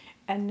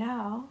 And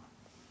now,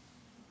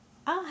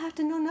 I don't have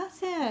to know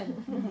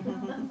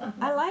nothing.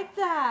 I like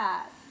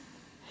that.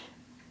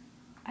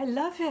 I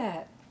love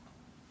it.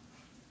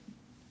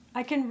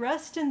 I can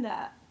rest in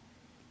that.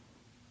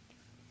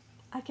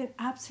 I can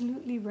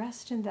absolutely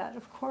rest in that.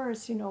 Of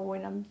course,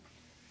 when I'm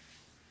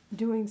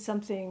doing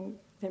something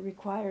that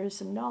requires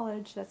some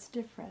knowledge, that's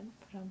different.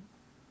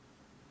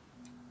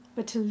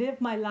 But to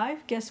live my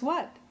life, guess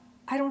what?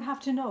 I don't have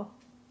to know.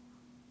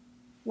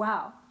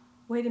 Wow,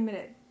 wait a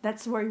minute.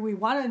 That's where we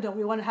want to know.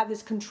 We want to have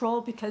this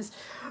control because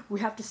we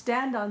have to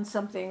stand on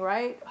something,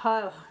 right?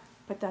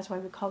 But that's why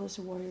we call this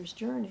a warrior's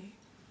journey.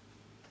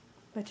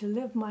 But to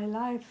live my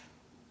life,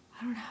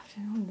 I don't have to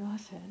know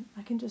nothing.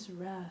 I can just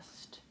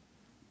rest.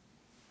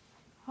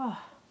 I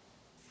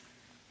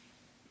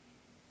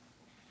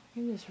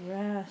can just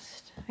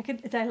rest.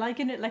 I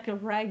liken it like a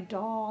rag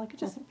doll. I could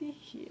just be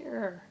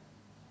here.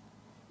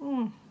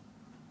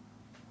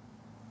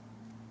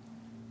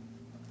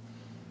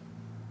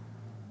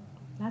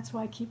 That's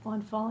why I keep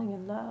on falling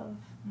in love.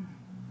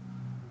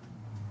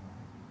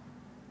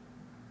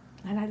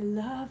 And I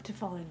love to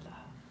fall in love.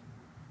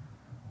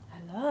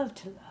 I love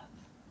to love.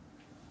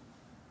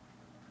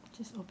 It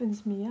just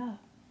opens me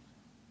up.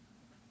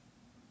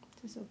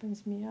 It just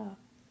opens me up.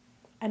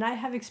 And I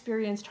have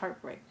experienced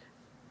heartbreak.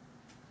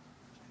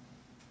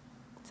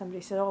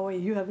 Somebody said, oh,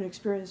 wait, you haven't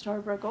experienced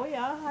heartbreak. Oh,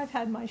 yeah, I've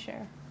had my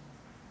share.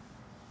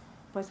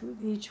 But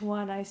with each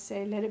one, I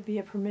say, let it be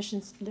a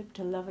permission slip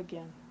to love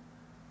again.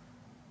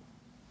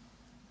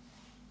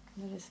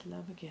 Let us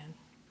love again.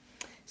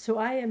 So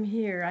I am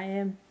here. I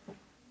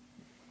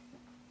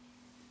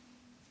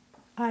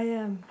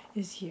am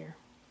is here.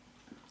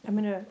 I'm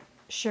going to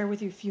share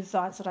with you a few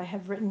thoughts that I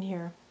have written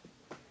here.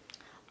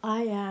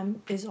 I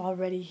am is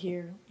already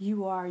here.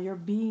 You are. Your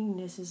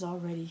beingness is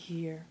already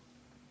here.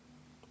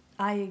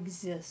 I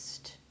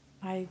exist.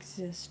 I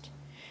exist.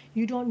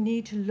 You don't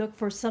need to look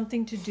for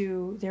something to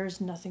do. There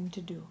is nothing to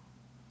do.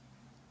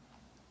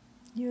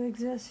 You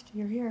exist.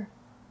 You're here.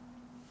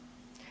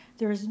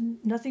 There is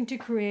nothing to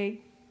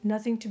create,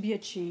 nothing to be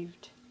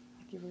achieved,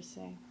 like you were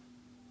saying.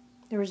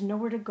 There is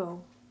nowhere to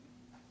go.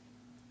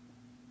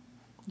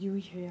 You are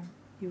here.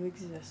 You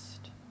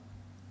exist.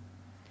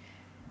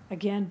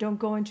 Again, don't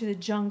go into the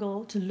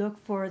jungle to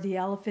look for the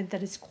elephant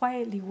that is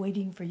quietly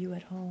waiting for you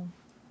at home.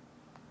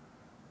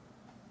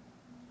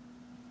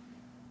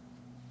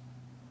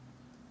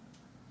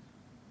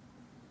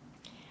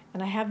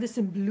 And I have this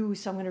in blue,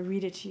 so I'm going to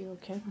read it to you,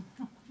 okay?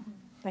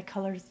 I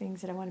color things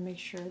that I want to make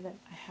sure that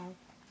I have.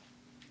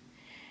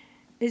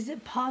 Is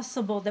it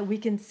possible that we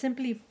can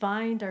simply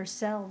find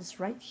ourselves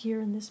right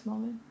here in this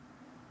moment?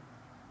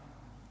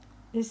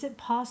 Is it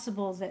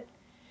possible that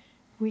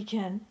we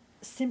can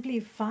simply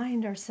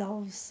find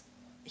ourselves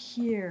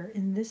here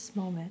in this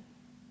moment?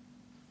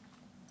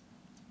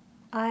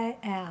 I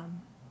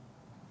am.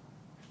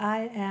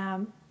 I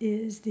am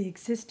is the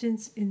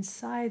existence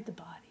inside the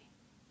body.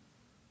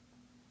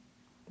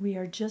 We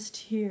are just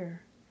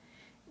here,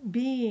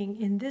 being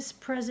in this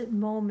present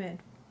moment,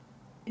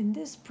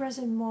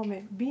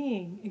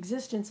 being,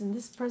 existence in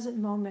this present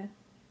moment,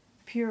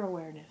 pure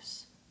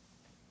awareness.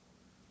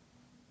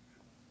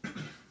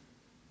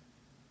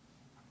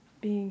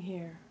 Being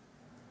here,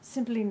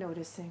 simply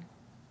noticing,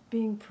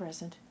 being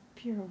present,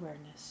 pure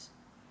awareness.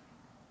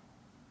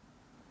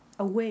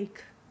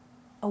 Awake,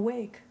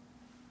 awake.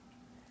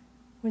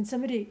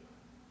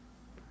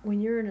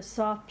 When you're in a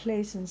soft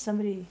place and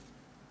somebody,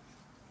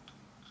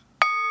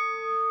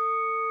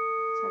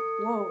 it's like,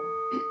 whoa,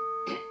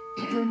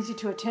 it brings you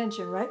to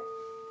attention, right?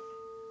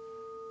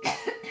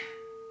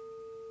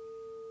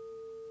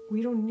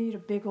 We don't need a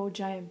big old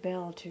giant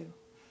bell to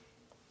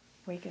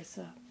wake us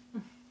up.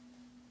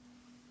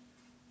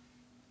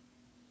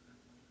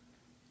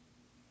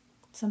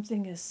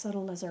 Something as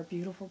subtle as our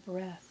beautiful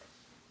breath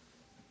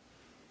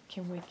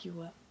can wake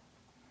you up.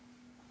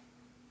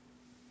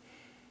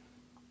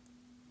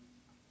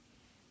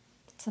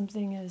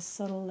 Something as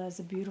subtle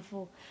as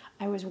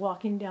I was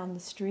walking down the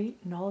street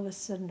and all of a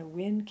sudden a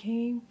wind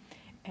came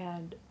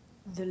and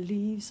the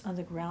leaves on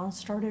the ground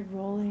started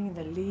rolling and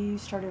the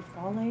leaves started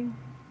falling.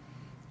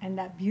 And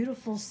that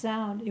beautiful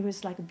sound, it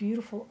was like a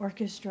beautiful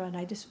orchestra, and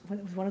it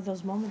was one of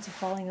those moments of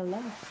falling in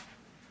love.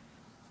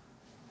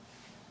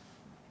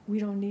 We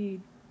don't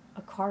need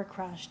a car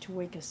crash to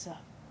wake us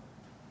up.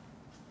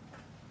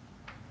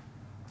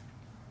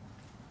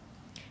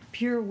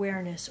 Pure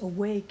awareness,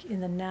 awake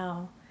in the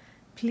now.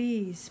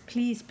 Please,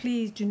 please,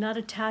 please do not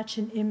attach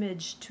an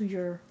image to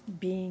your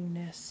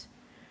beingness.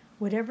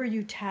 Whatever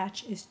you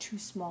attach is too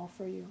small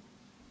for you.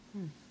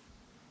 And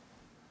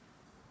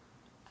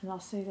I'll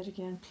say that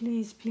again.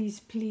 Please, please,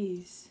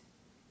 please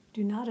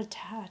do not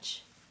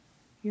attach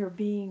your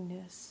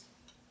beingness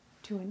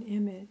to an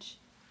image.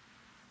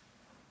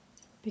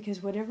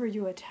 Because whatever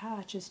you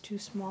attach is too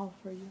small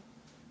for you.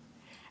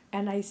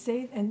 And I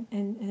say and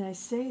I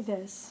say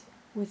this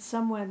with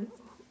someone,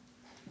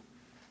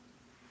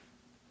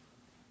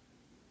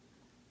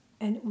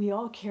 and we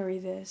all carry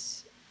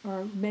this,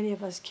 or many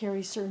of us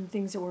carry certain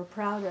things that we're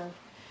proud of.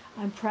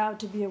 I'm proud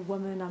to be a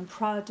woman, I'm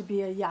proud to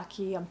be a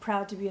Yaqui, I'm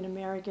proud to be an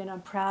American,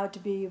 I'm proud to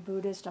be a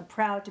Buddhist, I'm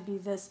proud to be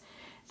this.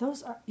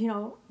 Those are,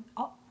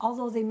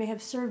 although they may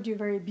have served you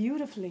very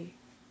beautifully,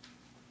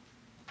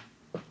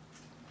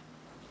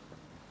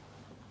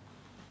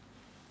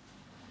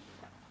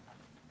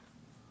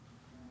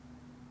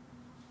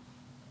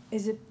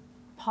 is it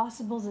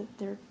possible that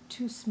they're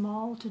too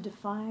small to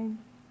define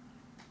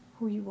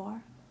who you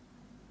are?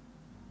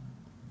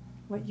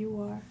 What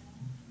you are?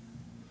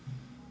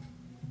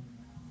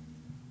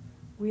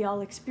 We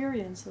all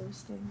experience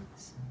those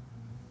things.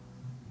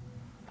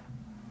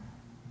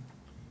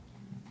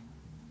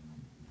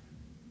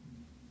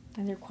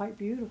 And they're quite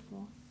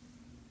beautiful.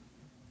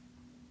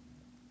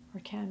 Or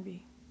can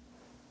be.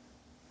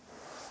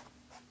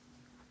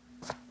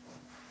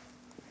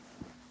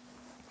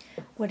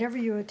 Whatever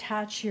you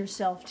attach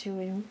yourself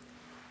to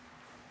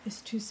is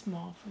too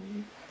small for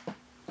you.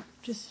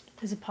 Just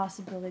as a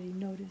possibility,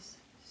 notice.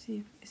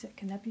 See,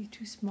 can that be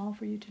too small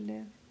for you to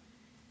live?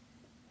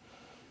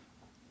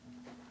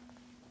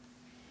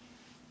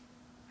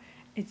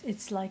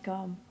 It's like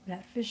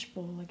that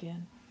fishbowl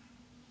again.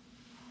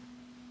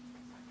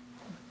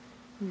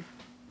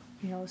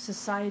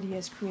 Society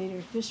has created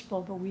a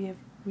fishbowl, but we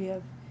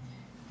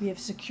have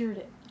secured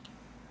it.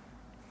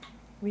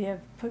 We have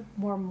put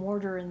more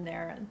mortar in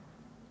there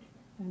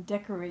and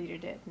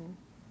decorated it and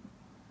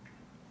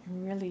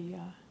really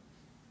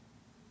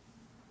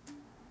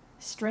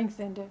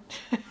strengthened it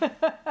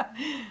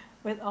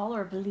with all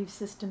our belief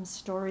systems,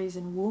 stories,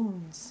 and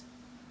wounds.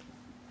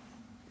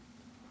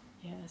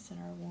 Yes, and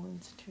our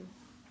wounds too.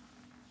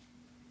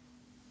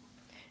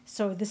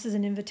 So this is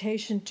an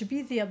invitation to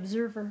be the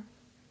observer,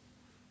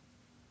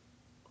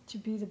 to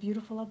be the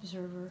beautiful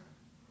observer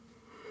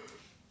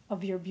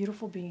of your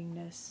beautiful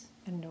beingness,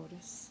 and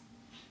notice.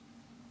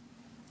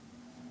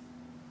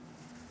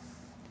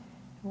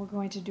 We're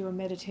going to do a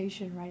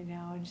meditation right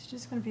now, and it's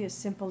just going to be a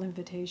simple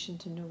invitation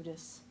to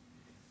notice.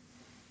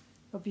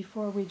 But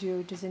before we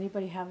do, does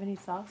anybody have any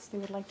thoughts they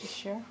would like to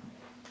share?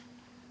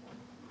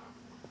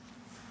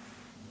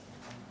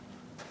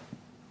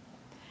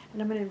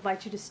 And I'm going to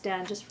invite you to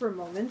stand just for a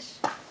moment.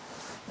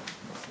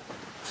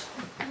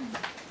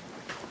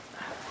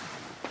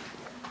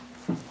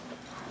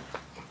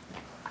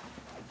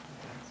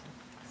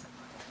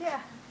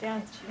 Yeah,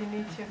 dance, you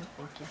need to.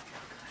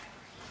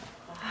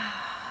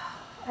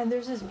 And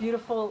there's this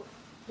beautiful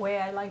way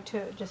I like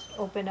to just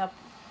open up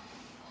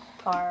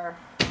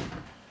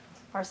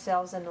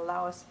ourselves and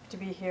allow us to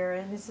be here.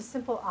 And it's a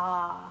simple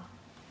ah.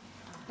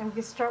 And we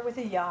can start with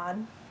a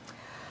yan.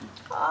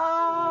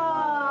 Ah.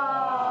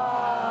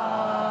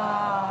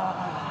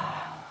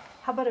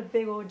 How about a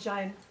big old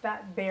giant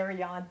fat bear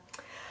yawn?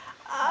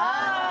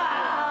 Ah.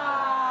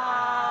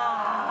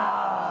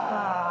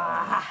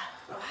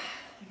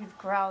 You can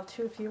growl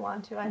too if you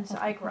want to.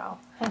 I growl.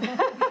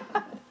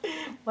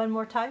 One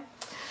more time.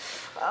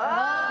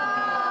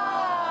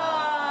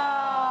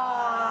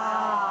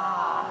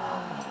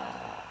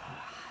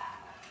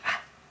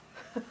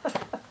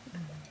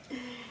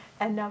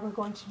 And now we're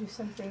going to do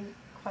something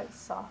quite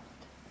soft.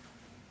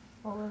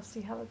 Well, we'll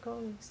see how it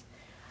goes.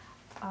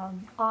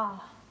 If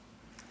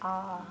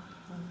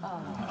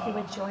you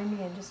would join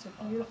me in just a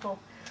beautiful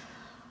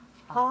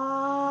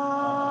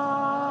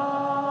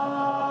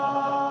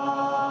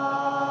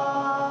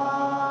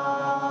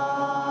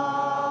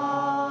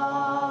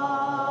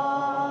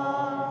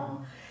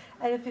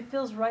And if it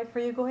feels right for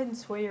you, go ahead and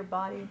sway your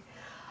body.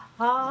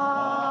 One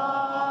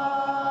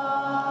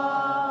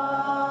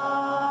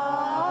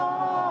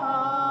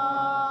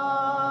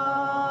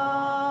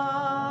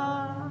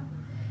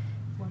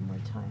more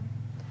time.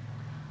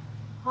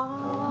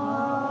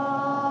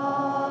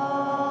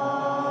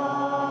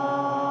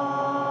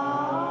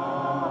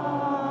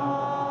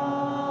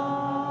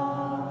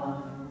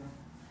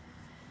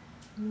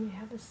 You may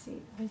have a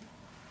seat. Thank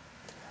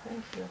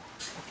you.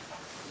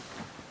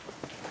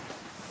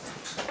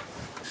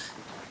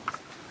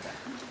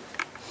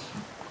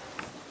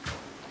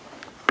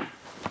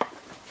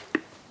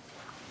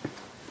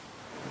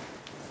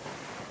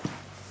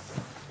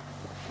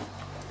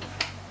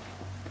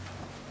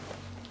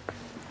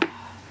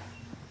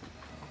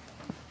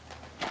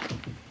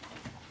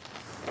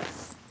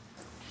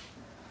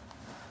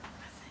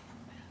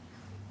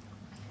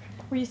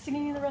 Were you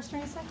singing in the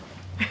restaurant, you said?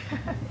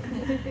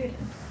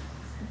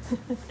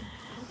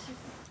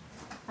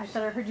 I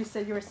thought I heard you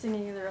say you were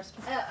singing in the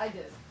restaurant. I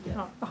did.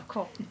 Yeah. Oh,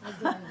 cool. I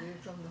did do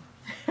something.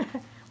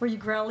 Were you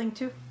growling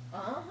too?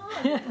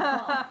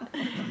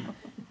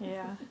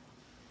 Yeah.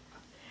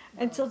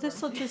 And so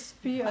this will just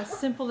be a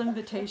simple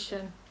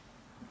invitation.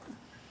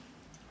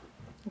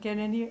 Again,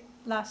 any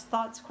last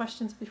thoughts,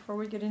 questions before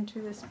we get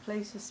into this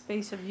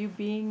space of you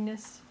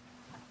beingness?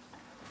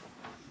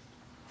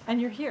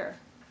 And you're here.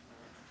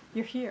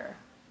 You're here.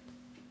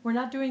 We're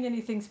not doing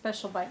anything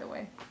special, by the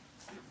way.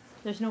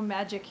 There's no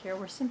magic here.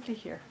 We're simply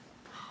here.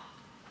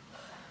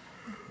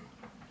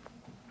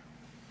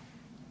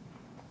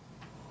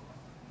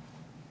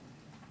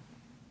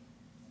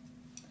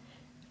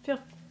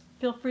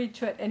 Feel free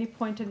to, at any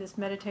point in this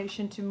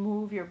meditation, to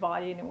move your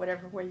body in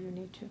whatever way you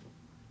need to.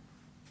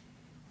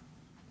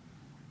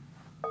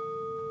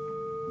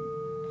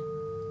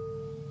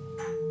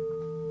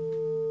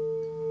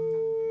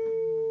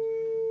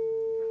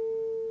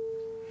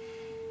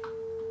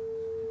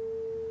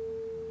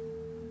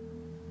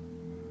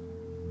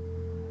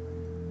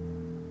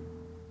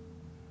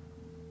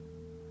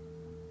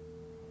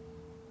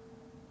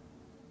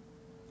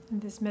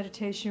 And this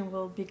meditation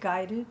will be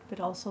guided, but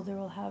also there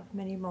will have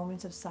many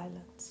moments of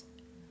silence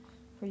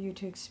for you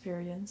to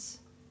experience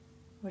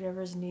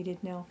whatever is needed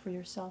now for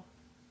yourself.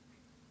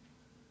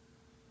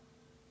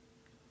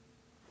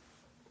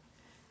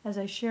 As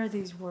I share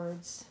these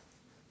words,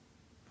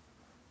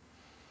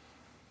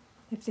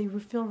 if they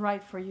feel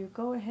right for you,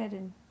 go ahead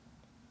and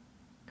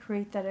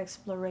create that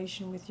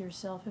exploration with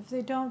yourself. If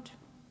they don't.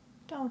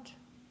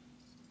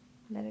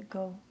 Let it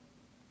go.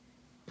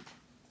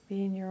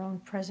 Be in your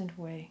own present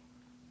way.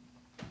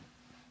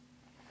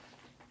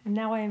 And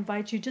now I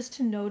invite you just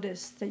to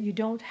notice that you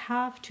don't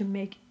have to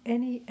make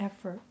any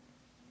effort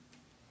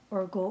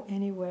or go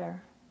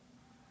anywhere.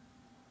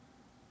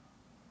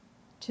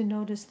 To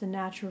notice the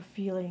natural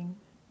feeling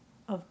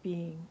of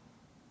being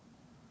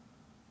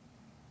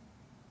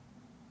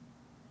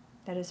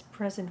that is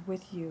present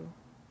with you.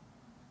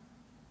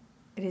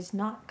 It is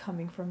not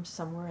coming from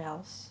somewhere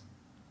else.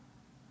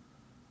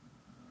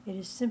 It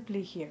is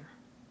simply here.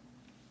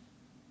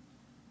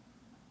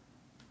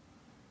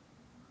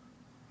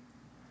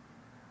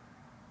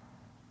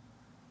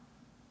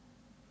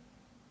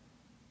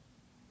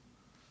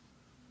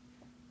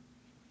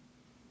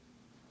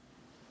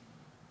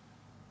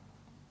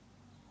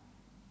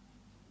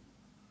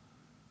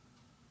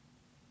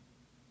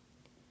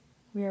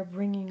 We are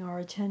bringing our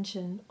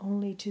attention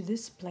only to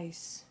this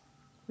place,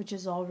 which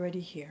is already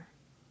here.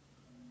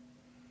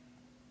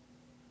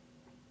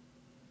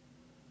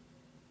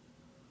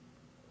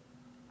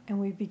 And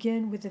we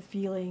begin with the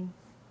feeling,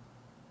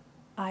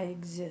 I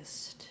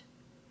exist.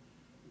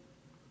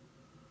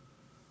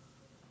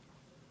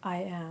 I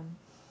am.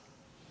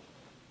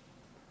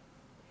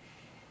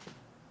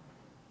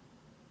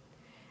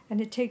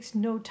 And it takes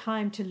no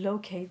time to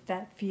locate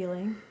that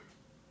feeling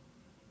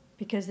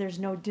because there's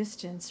no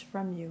distance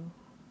from you.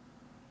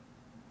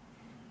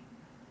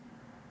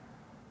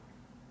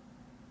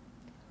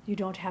 You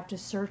don't have to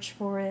search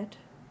for it.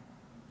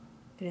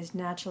 It is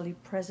naturally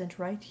present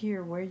right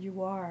here where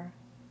you are.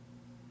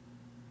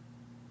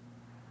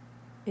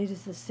 It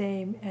is the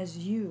same as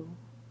you.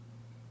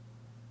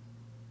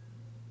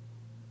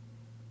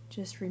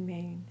 Just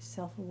remain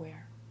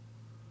self-aware.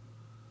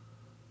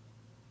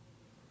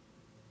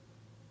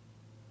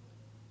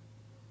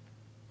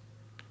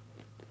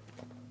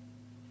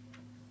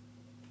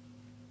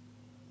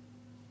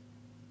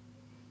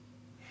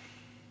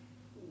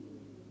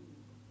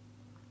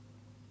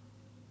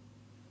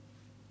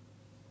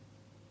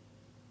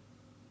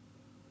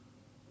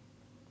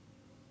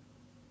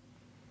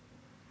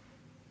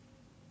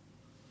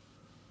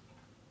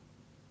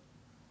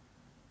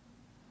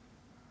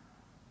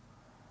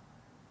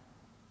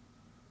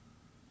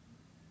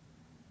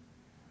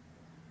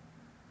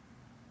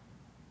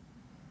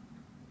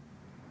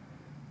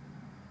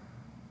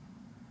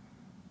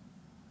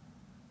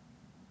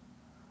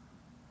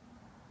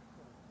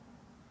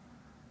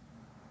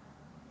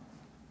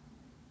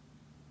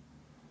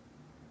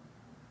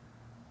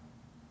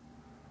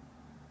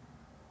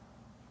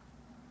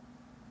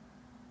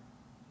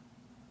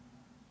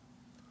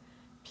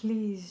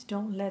 Please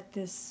don't let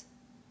this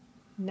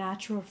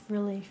natural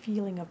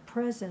feeling of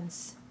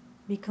presence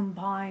be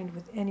combined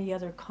with any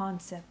other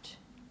concept,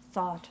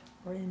 thought,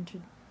 or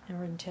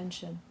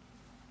intention.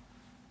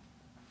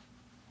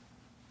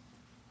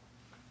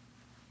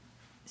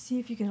 See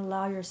if you can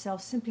allow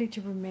yourself simply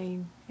to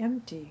remain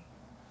empty.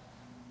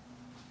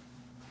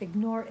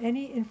 Ignore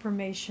any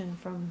information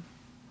from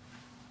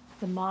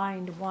the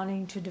mind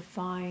wanting to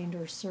define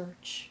or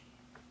search.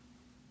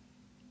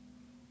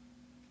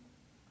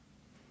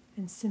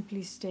 And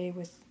simply stay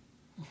with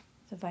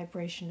the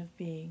vibration of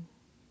being.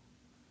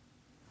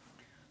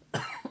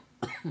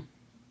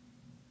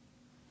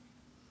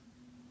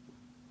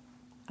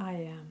 I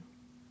am.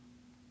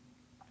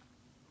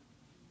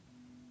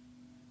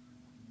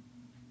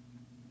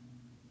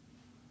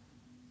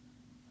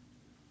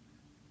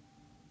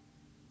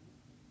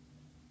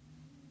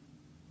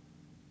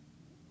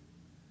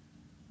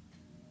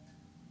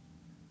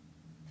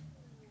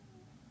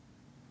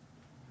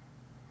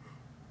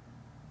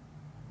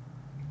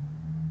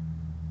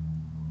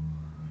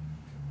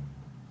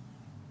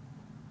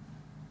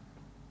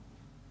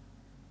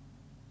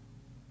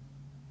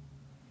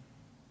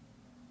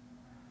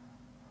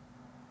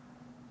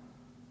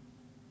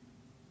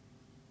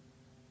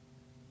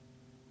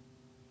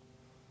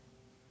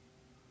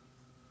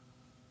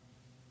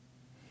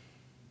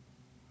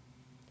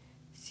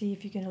 See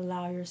if you can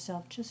allow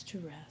yourself just to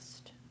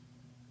rest.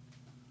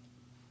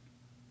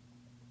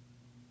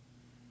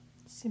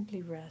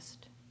 Simply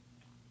rest.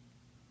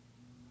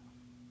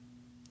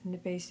 In the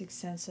basic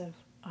sense of,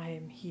 I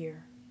am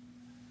here.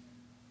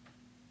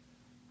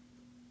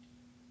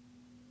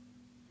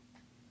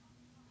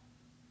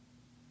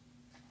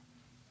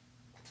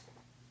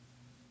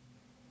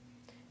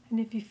 And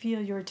if you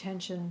feel your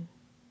attention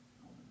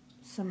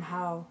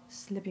somehow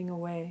slipping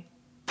away,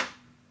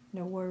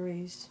 no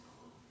worries.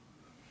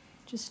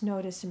 Just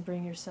notice and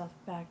bring yourself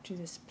back to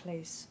this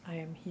place. I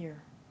am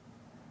here.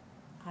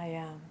 I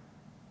am.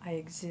 I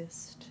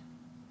exist.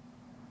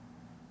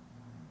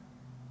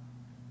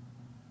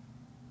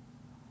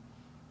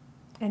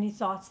 Any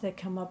thoughts that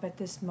come up at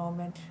this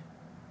moment,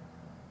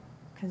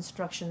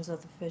 constructions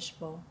of the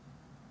fishbowl,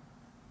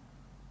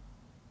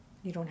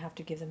 you don't have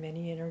to give them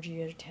any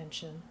energy or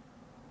attention.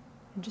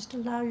 And just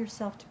allow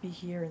yourself to be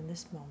here in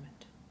this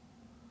moment.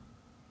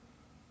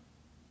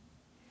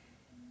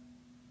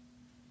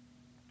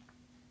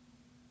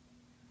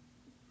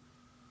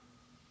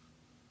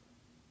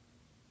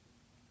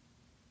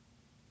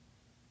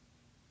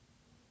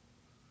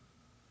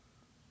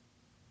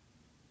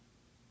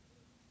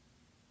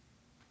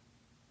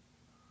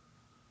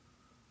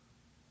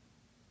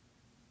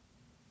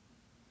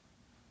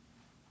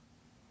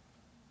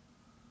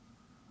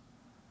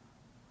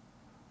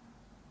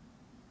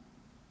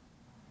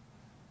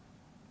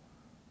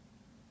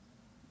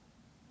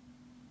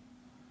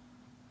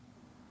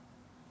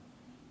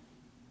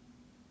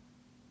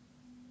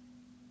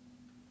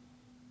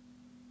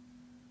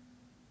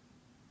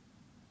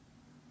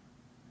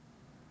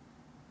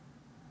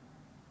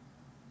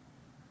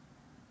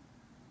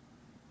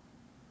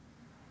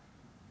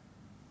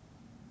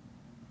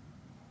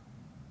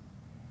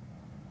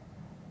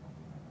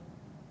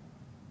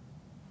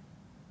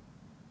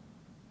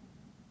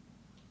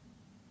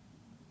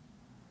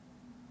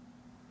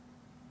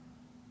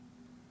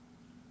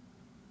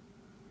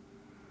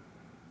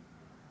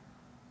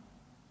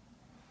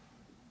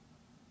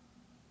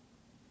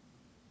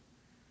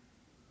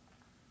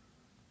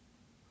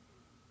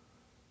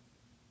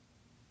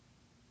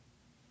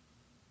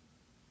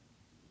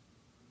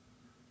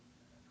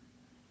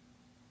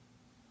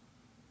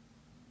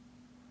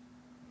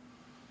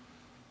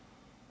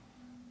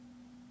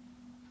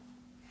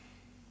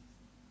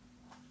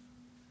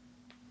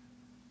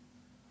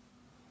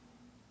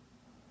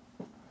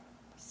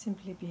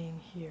 Simply being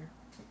here.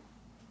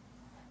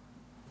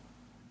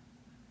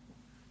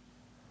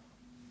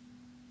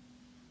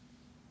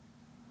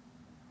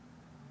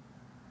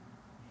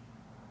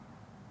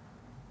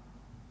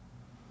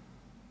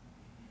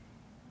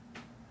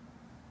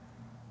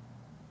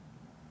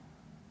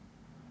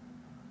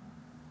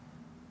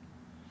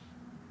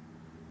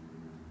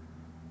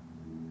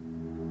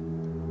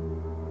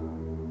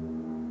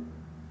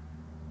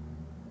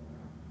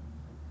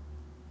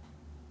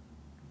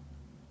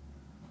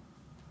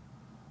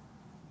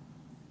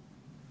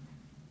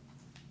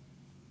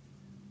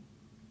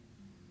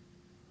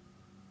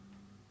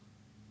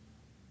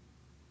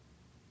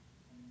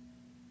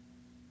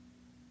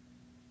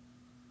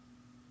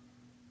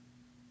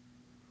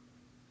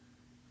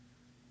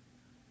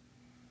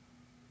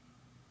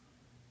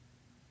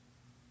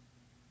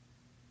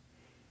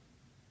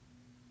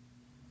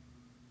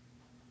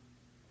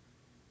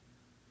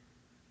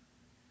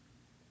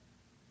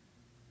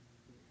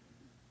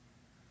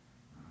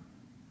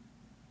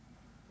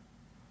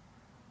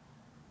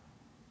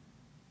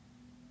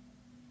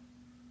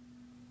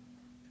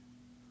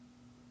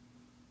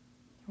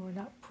 We're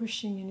not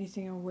pushing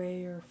anything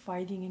away or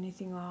fighting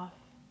anything off.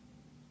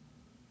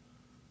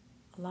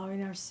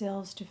 Allowing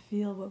ourselves to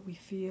feel what we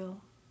feel.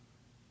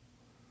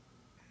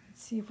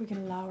 Let's see if we can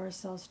allow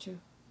ourselves to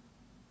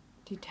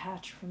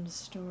detach from the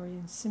story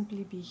and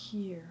simply be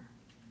here.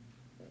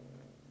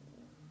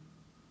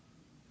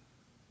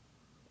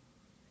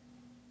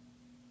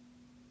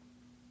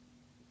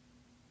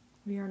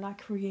 We are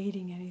not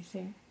creating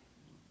anything.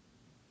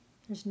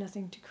 There's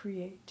nothing to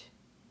create.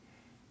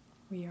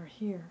 We are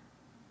here.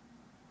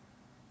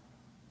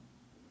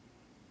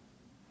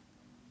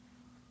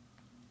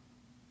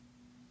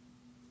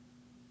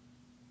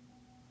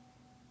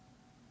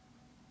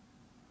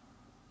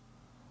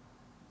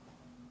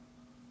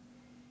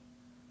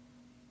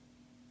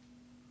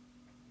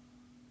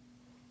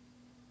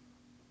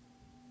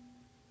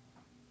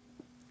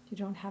 You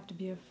don't have to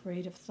be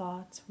afraid of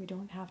thoughts. We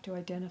don't have to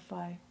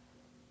identify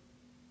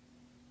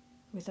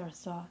with our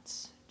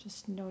thoughts.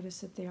 Just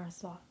notice that they are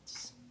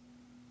thoughts.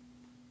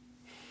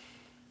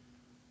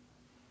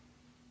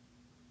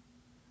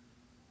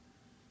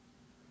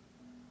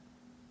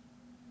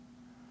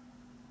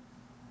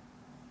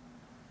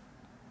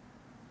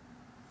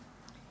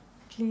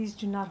 Please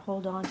do not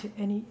hold on to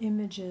any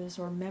images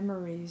or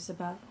memories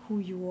about who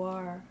you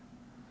are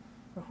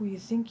or who you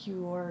think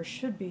you are or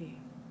should be.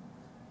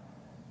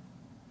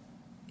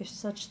 If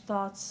such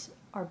thoughts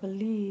are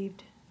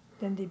believed,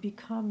 then they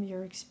become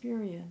your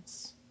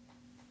experience.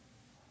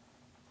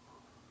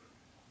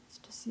 Let's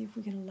just see if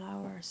we can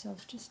allow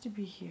ourselves just to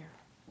be here.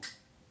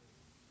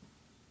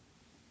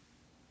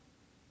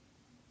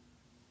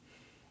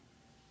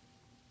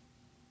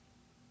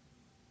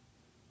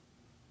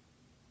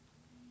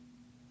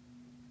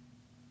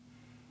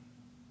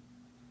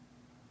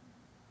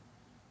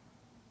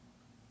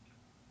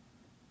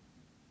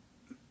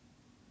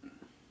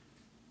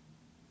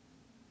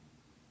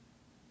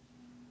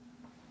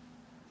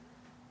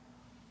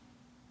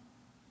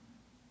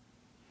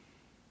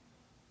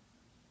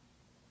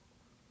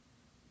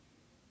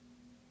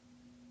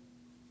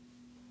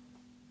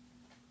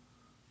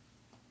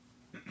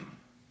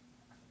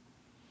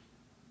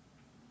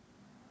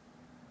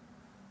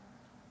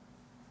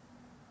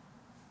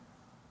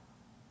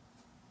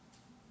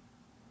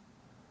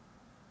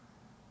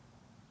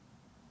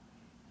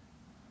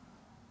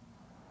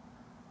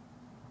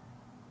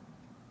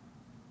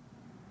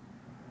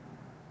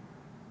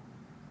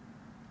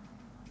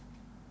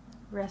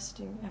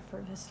 resting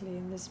effortlessly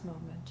in this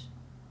moment.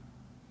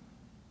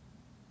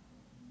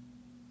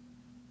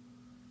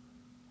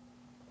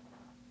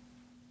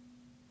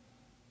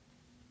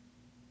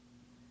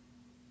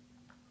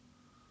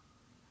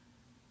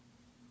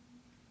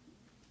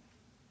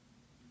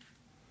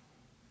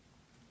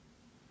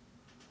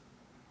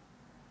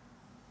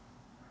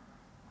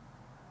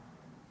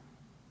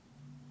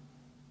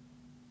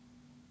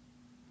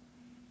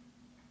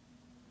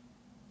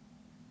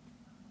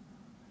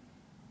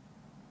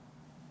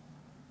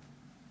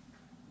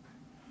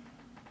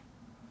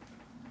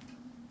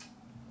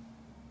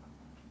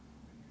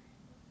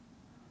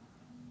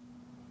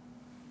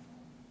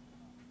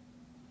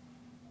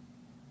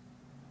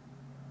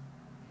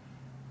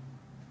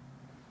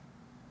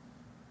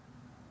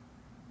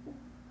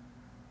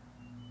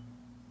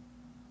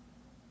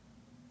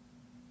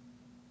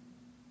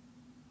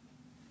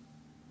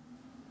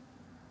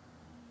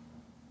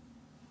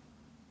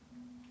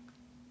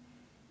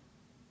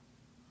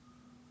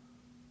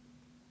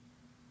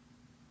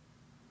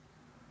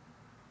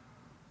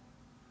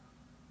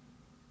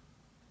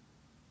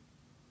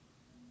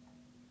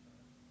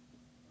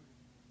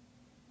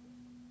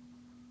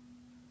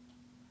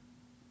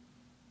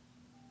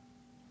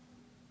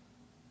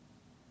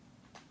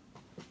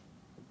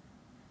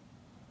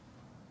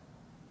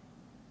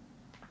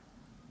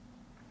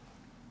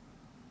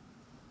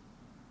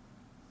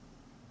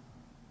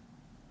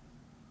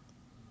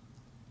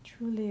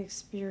 Truly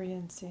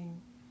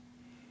experiencing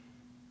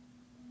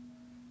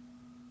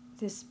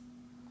this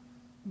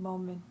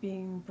moment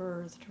being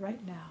birthed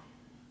right now,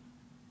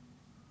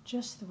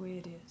 just the way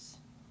it is,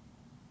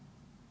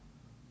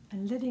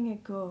 and letting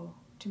it go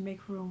to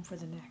make room for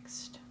the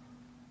next,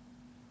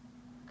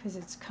 because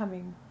it's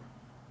coming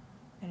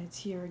and it's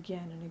here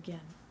again and again.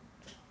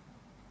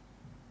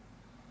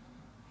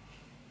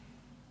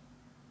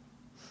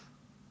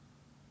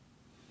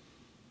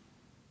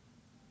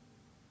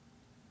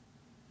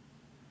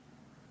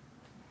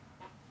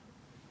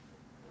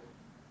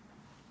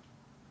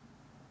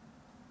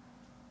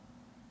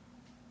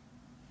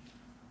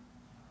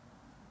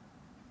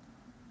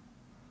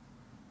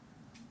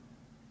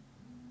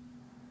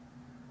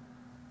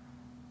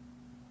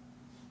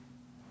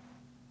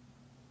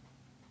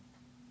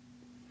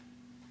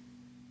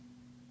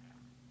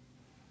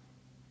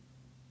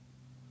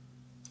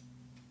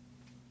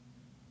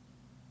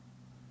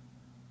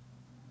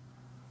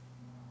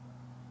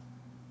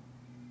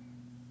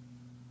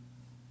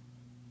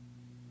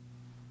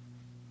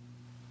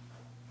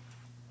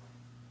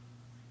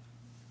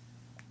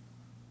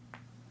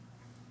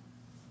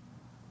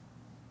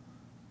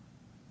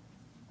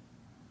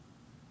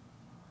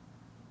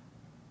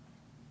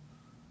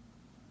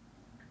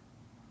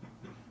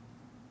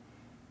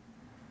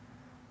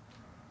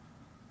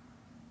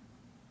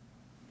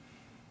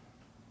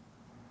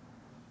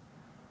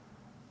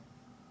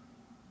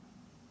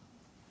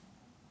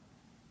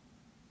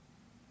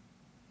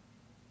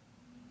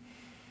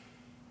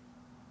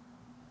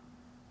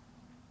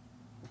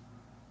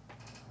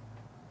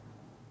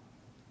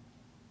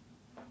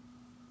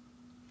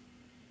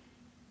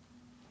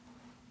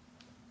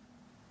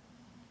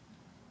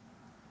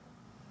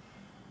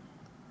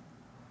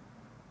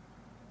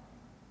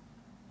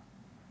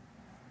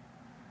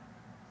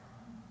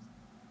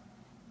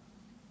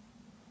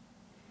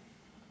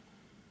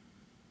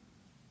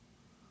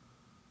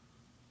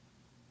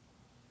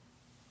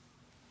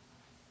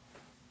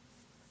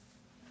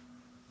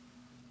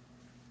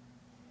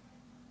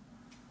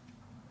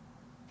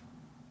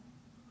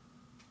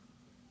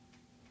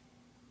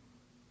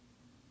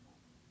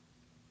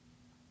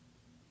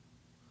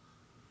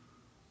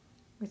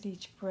 With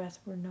each breath,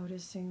 we're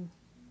noticing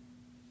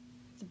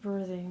the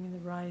birthing and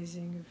the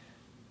rising of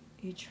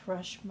each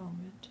fresh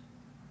moment.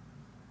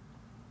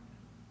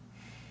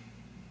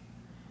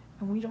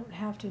 And we don't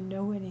have to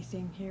know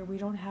anything here. We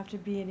don't have to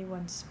be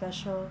anyone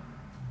special.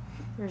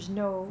 There's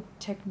no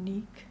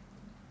technique.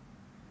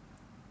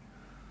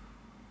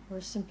 We're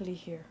simply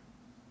here.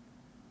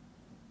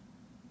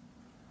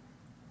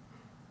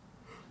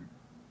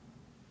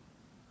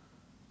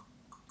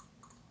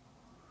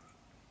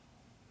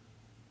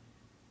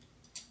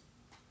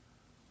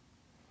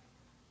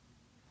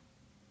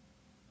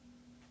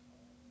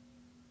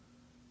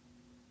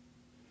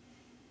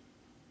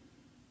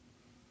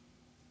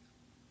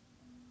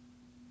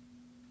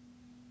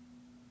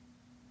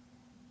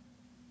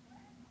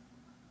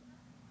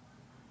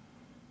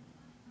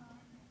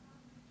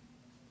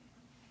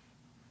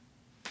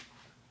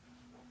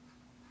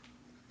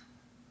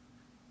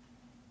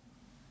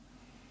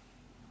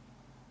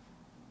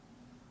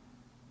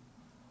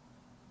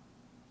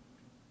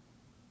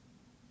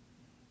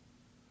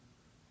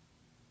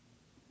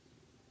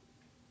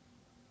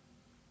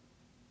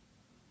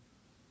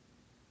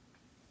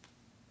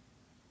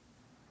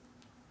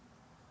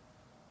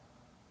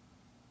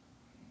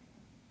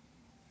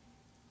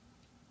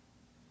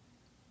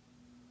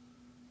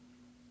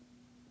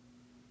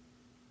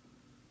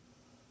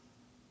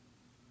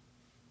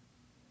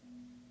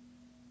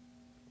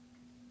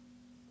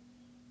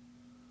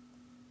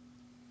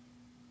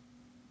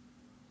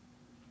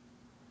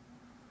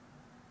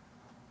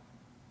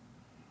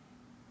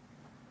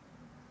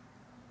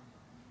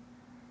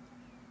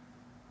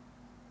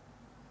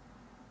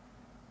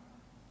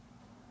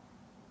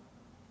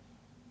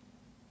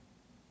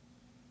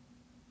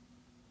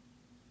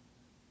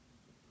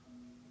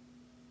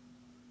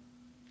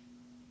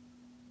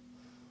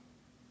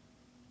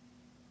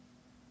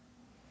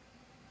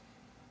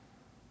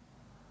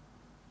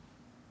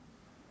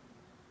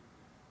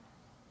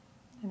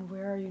 And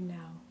where are you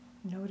now?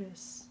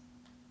 Notice.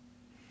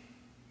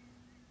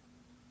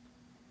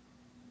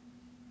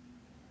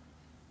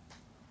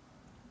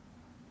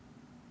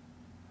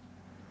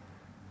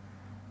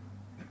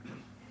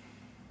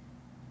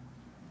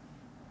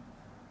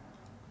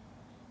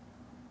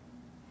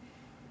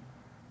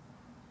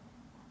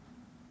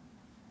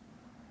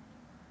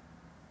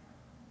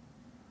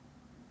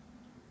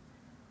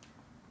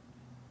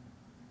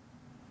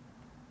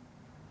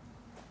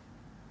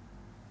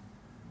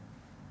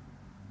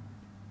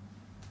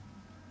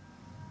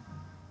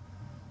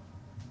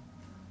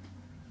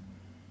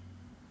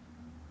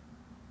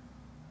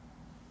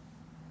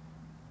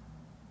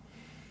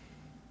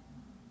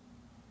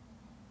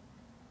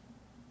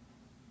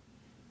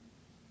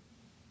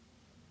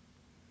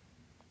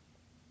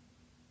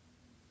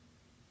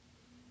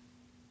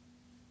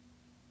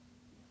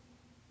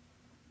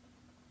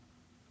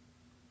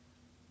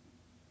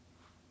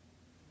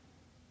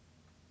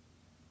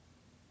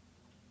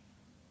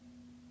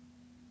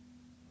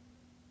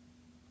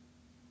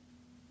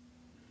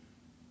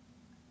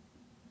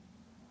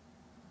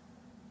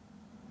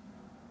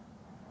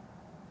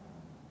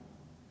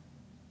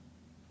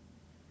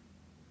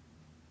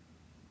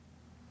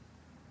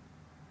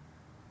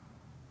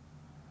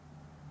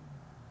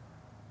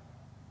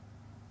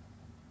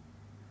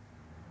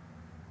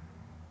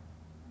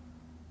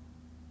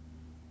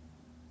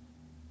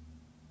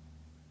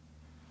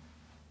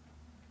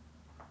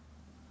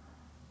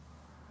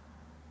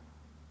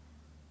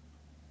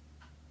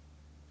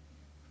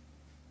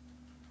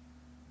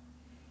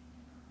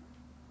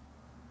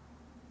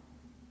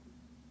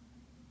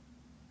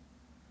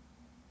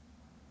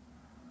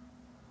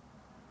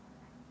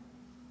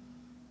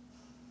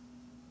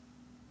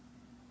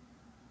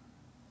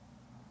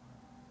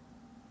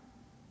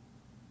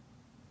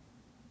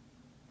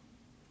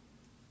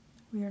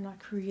 We are not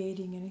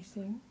creating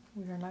anything.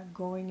 We are not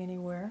going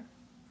anywhere.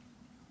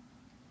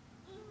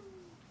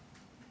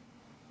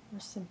 We're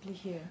simply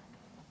here.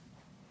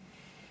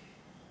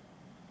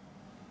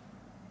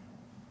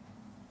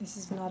 This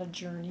is not a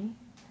journey.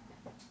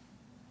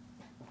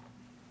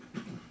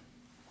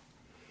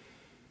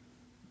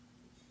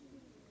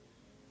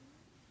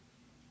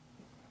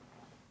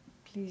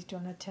 Please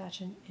don't attach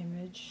an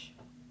image.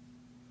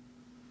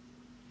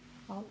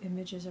 All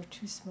images are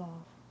too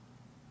small.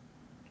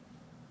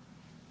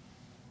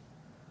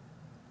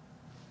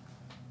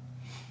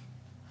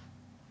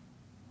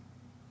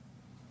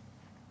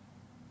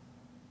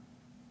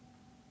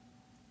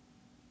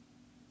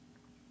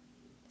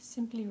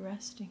 Simply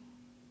resting.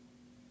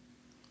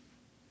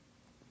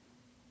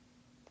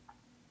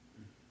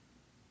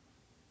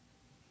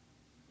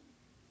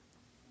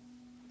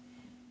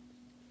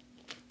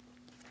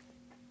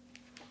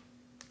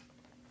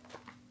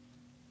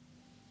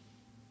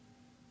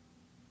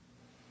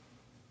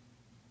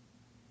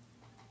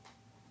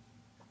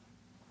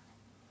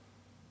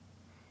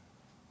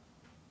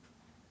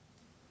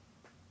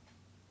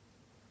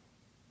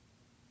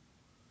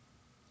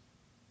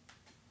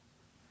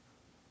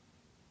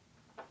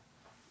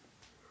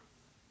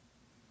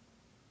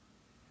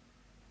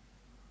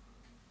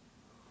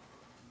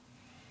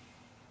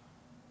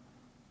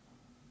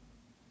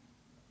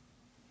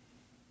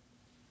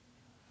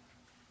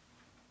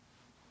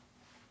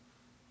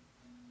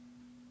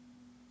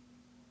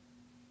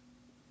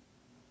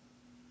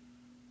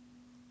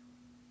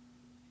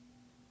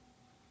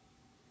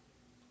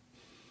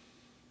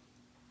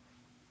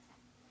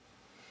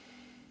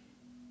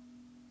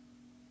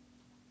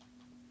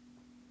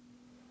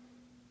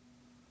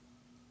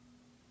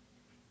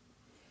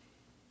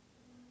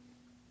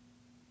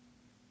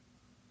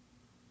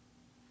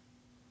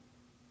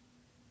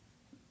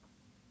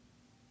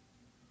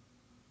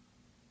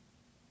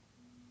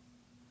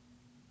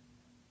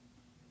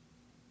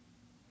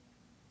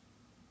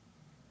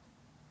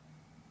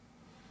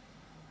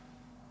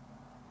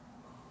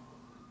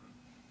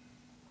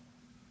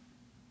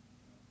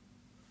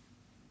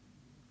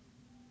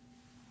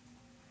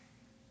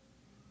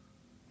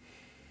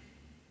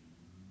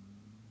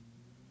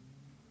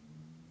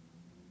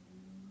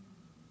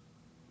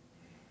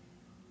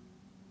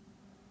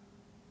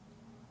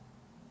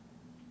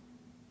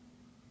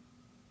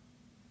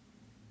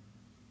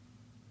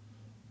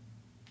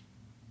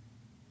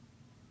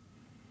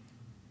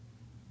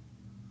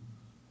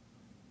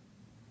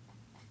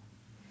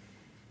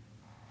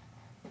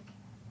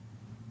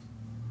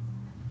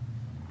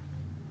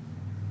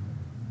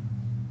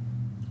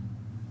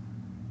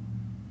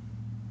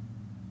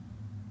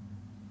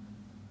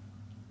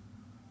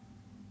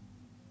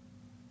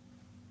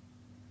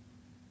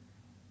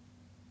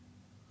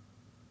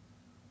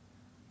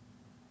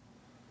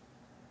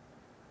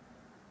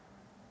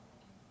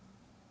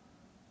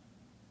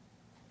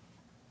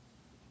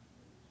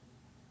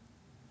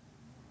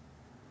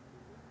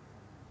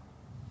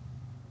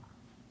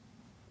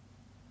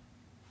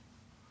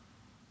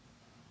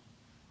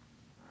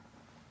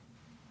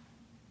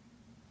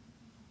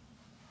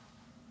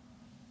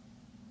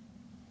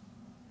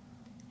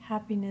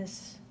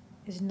 Happiness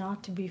is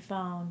not to be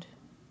found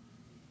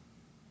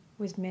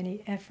with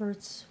many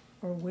efforts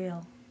or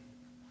will,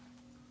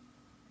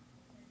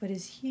 but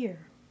is here,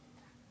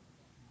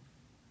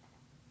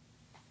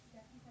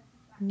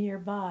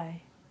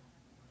 nearby,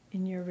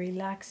 in your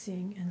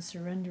relaxing and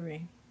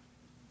surrendering.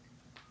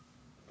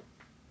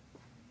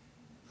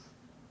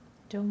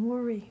 Don't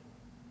worry.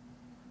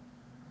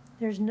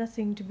 There's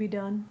nothing to be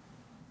done.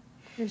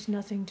 There's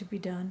nothing to be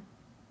done.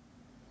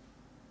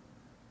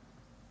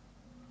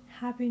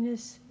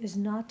 Happiness is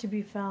not to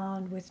be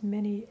found with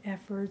many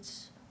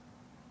efforts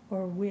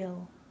or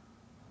will,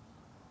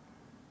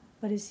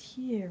 but is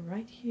here,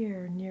 right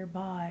here,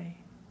 nearby,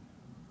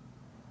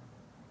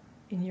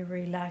 in your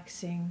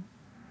relaxing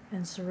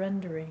and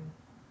surrendering.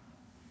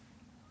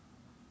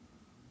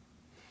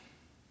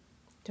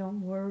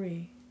 Don't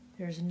worry,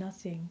 there's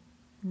nothing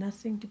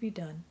to be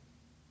done.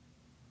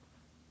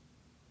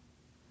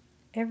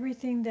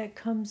 Everything that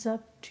comes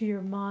up to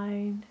your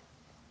mind,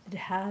 it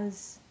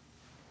has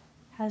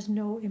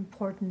no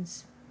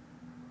importance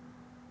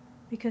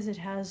because it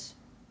has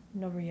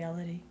no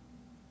reality.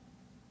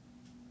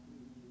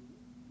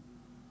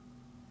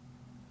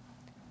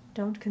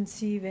 Don't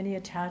conceive any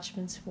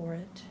attachments for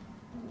it.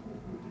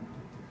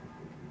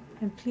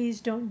 And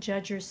please don't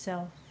judge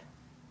yourself.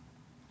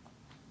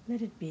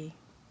 Let it be.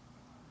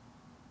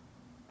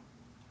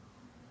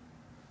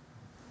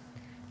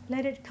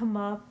 Let it come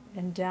up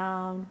and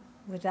down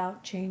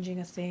without changing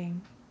a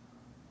thing.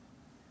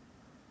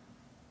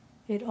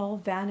 It all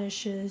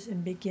vanishes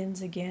and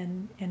begins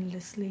again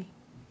endlessly.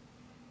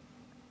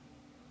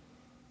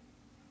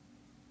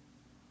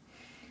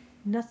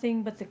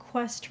 Nothing but the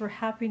quest for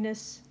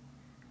happiness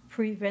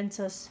prevents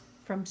us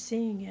from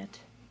seeing it.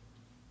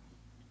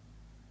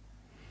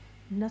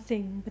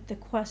 Nothing but the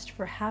quest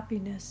for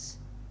happiness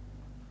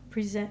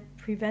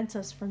prevents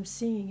us from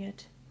seeing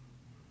it.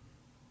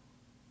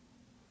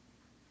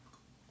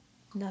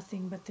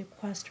 Nothing but the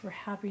quest for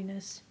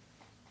happiness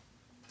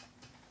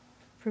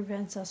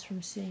prevents us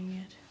from seeing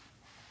it.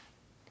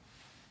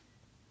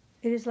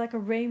 It is like a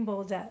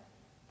rainbow that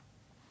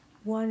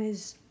one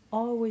is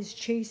always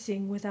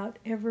chasing without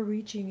ever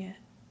reaching it.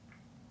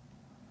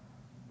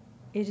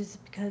 It is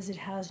because it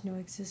has no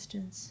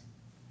existence.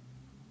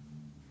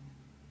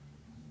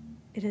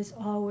 It has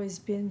always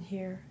been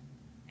here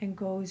and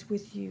goes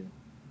with you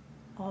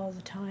all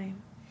the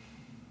time.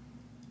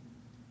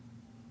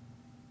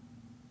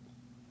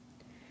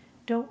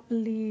 Don't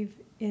believe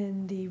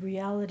in the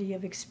reality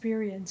of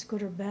experience,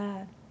 good or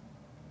bad.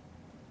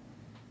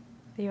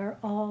 They are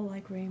all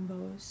like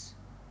rainbows.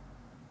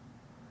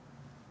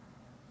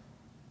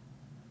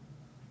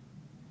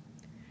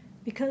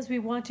 Because we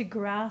want to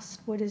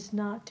grasp what is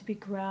not to be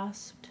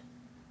grasped,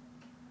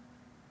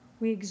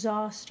 we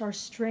exhaust our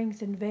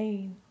strength in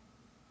vain.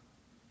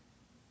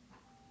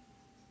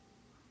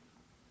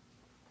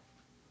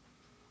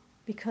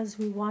 Because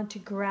we want to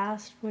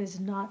grasp what is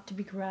not to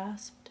be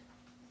grasped,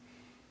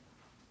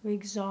 we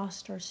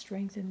exhaust our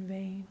strength in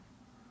vain.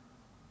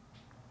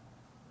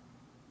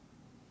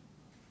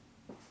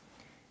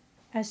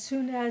 As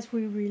soon as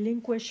we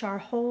relinquish our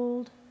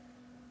hold,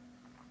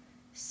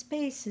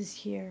 space is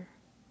here,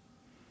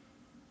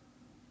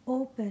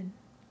 open,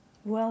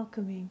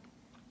 welcoming,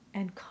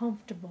 and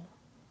comfortable.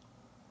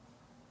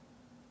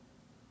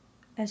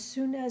 As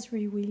soon as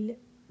we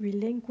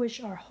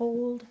relinquish our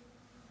hold,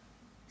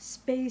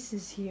 space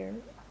is here,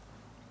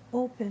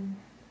 open,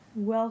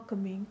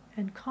 welcoming,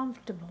 and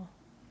comfortable.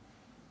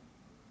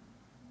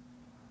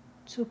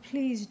 So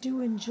please do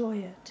enjoy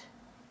it.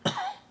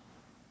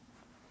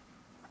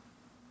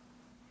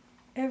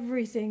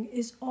 Everything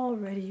is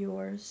already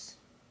yours.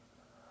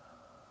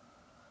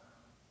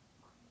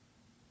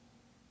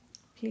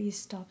 Please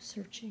stop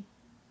searching.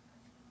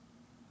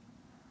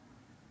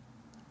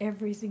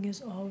 Everything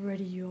is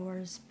already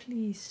yours.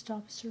 Please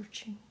stop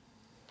searching.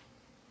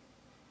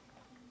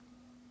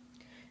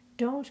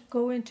 Don't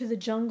go into the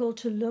jungle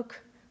to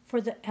look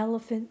for the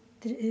elephant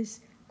that is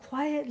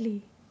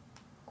quietly,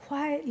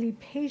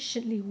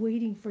 patiently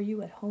waiting for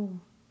you at home.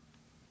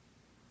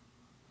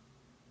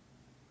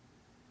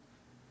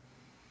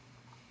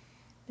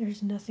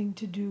 There's nothing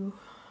to do.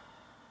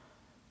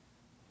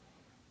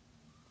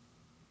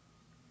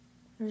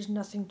 There's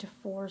nothing to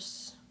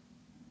force.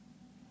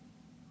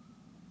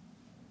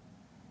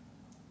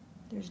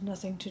 There's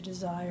nothing to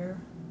desire.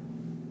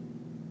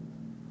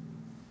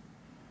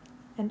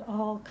 And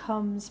all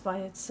comes by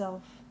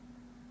itself.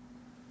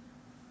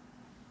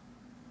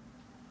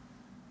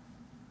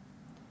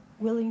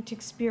 Willing to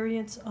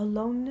experience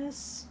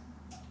aloneness,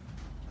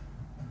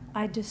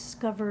 I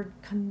discovered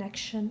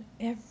connection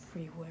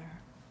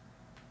everywhere.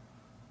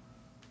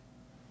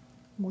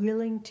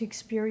 Willing to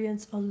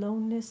experience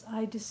aloneness,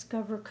 I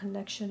discover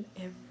connection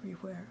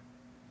everywhere.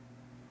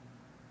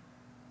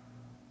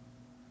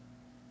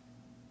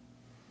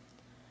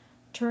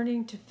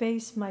 Turning to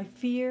face my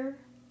fear,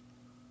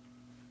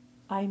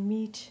 I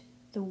meet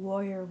the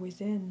warrior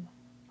within.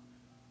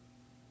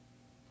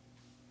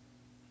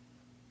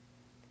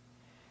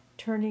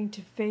 Turning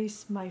to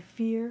face my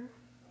fear,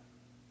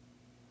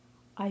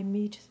 I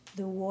meet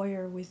the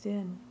warrior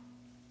within.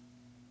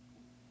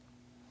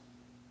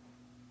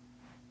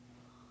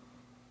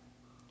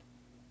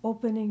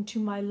 Opening to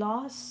my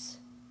loss,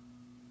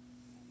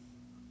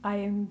 I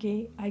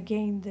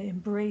gain the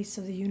embrace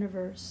of the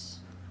universe.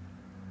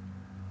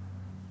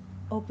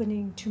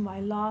 Opening to my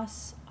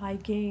loss, I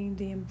gain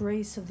the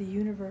embrace of the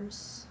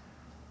universe.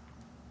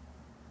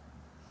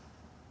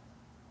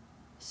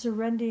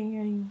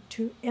 Surrendering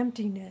to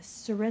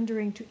emptiness,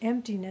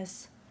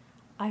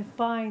 I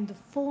find the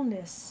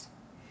fullness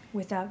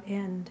without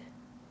end.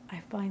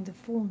 I find the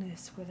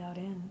fullness without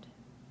end.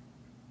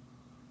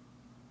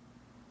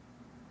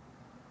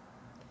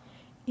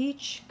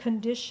 Each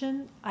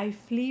condition I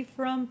flee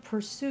from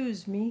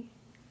pursues me.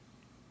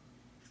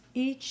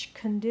 Each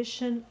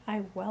condition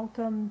I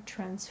welcome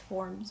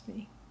transforms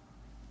me.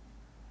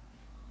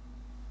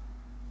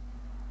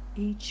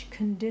 Each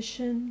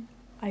condition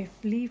I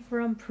flee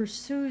from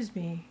pursues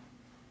me,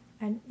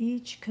 and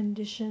each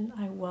condition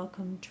I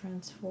welcome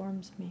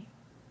transforms me,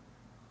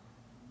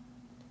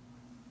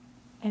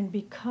 and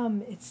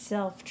become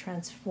itself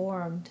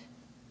transformed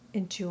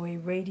into a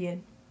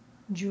radiant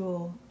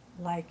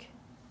jewel-like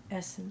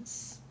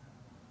essence.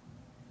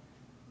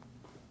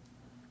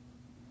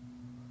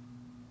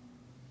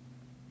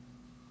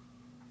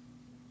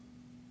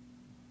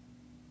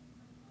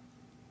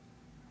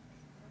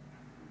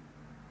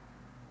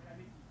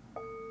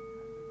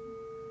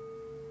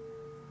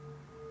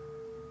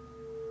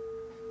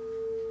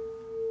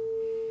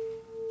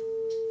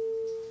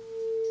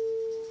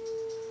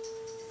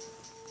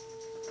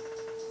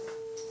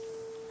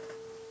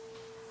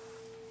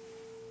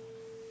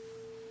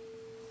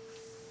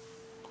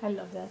 I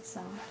love that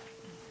sound.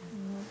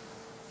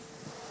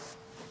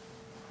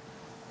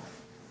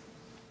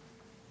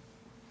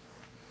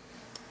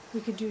 We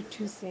could do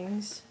two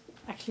things.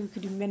 Actually, we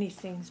could do many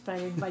things, but I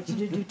invite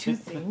you to do two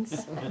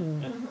things.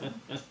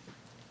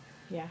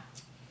 Yeah.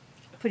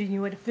 Putting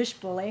you in a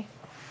fishbowl, eh?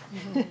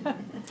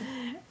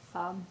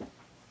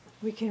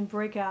 We can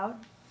break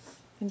out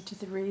into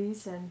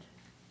threes, and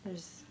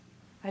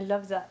I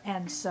love the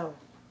and so.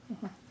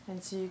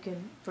 And so you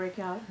can break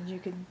out, and you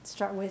can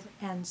start with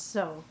and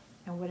so,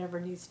 and whatever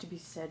needs to be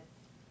said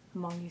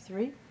among you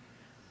three.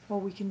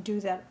 Or we can do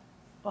that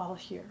all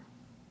here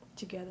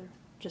together.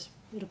 Just,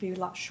 it'll be a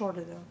lot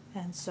shorter though.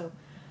 And so,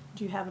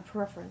 do you have a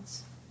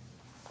preference?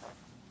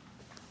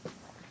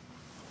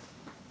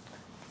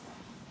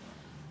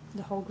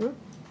 The whole group?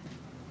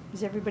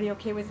 Is everybody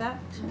okay with that?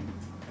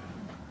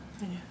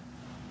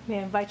 May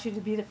I invite you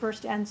to be the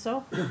first and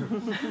so?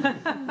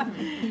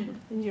 And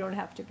you don't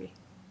have to be.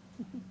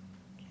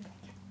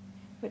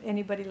 Would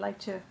anybody like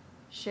to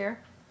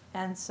share?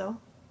 And so?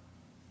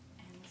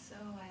 And so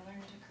I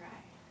learned to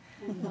cry.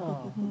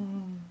 Oh.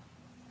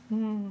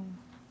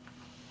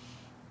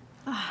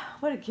 Ah,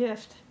 what a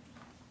gift.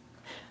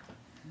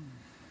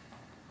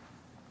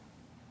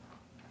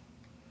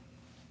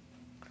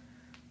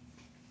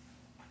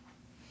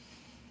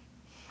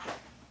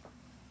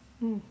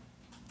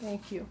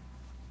 Thank you.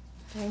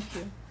 Thank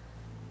you.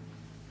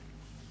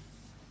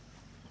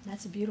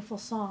 That's a beautiful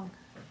song.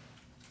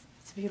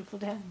 It's a beautiful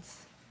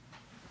dance.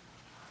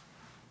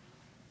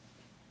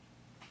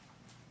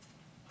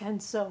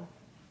 And so?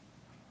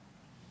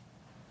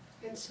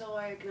 And so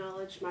I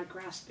acknowledge my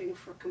grasping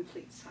for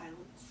complete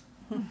silence.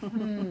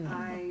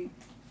 I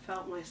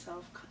felt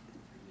myself,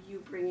 you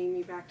bringing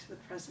me back to the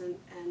present,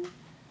 and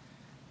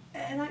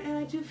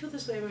I do feel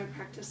this way in my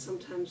practice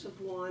sometimes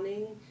of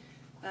wanting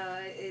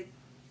it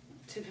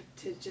to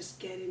just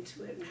get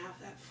into it and have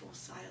that full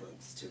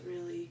silence to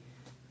really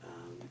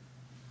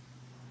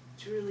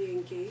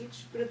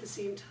engage, but at the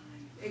same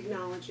time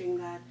acknowledging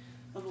that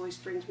a voice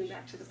brings me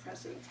back to the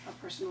present, a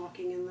person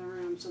walking in the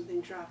room, something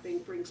dropping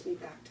brings me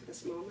back to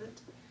this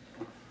moment.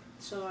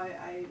 So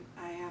I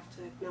have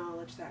to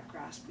acknowledge that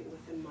grasping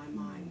within my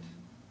mind,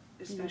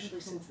 especially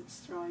since it's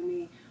throwing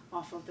me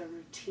off of the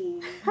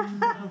routine.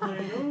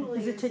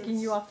 Is it taking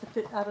you off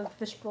out of the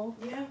fishbowl?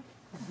 Yeah.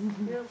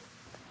 Yeah.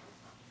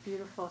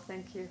 Beautiful,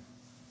 thank you.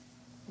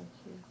 Thank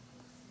you.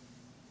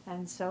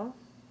 And so?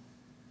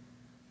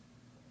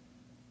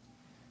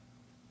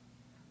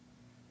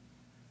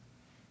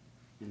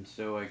 And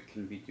so I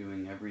can be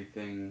doing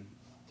everything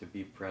to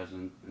be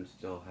present and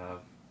still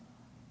have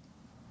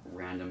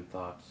random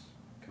thoughts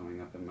coming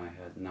up in my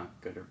head,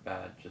 not good or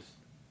bad, just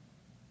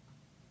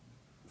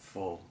a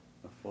full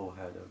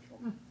head of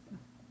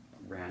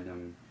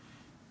random,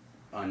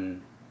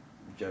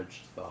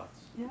 unjudged thoughts.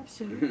 Yeah,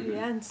 absolutely.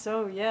 And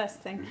so, yes,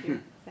 thank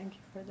you. Thank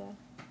you for that.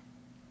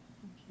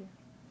 Thank you.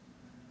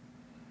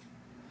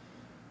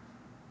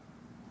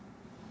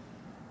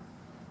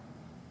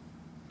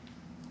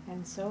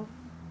 And so?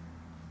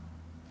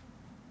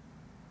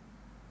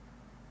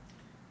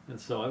 And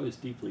so I was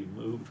deeply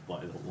moved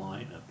by the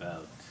line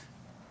about,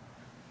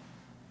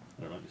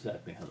 I don't know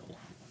exactly how the line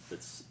went,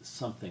 but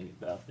something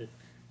about it,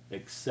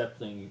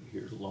 accepting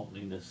your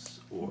loneliness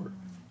or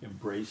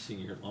embracing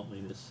your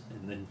loneliness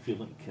and then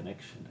feeling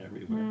connection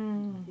everywhere.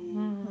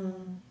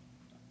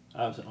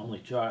 I was an only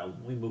child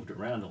and we moved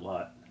around a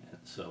lot,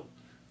 and so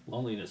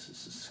loneliness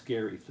is a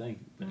scary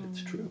thing, but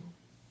it's true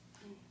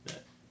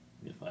that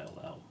if I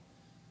allow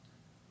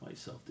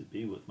myself to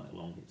be with my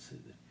loneliness,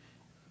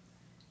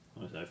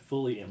 As I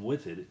fully am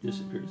with it, it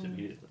disappears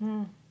immediately.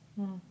 Mm.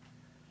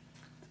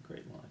 It's a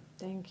great line.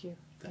 Thank you.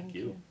 Thank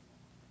you.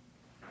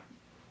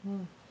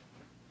 And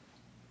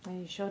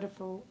you showed it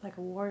for like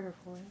a warrior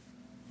for it.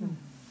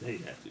 They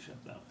have to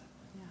shut down.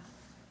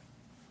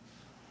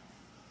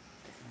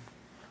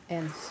 Yeah.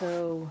 And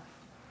so,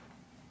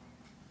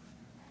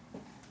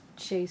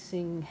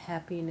 chasing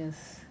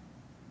happiness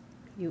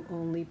you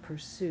only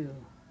pursue,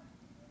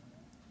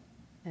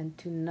 and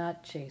to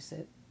not chase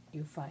it,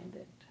 you find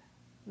it.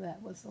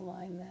 That was the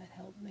line that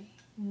helped me.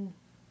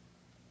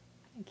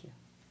 Thank you.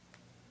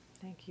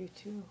 Thank you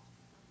too.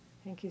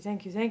 Thank you,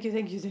 thank you, thank you,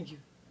 thank you, thank you.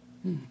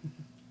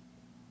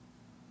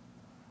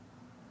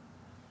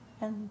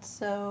 And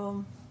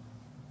so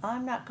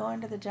I'm not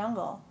going to the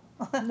jungle.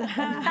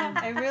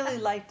 I really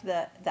liked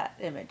that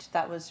image.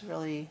 That was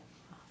really,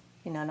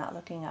 not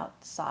looking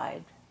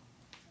outside.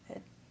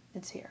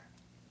 It's here.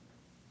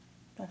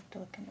 Don't have to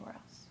look anywhere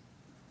else.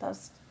 That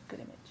was a good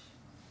image.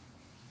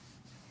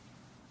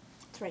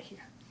 It's right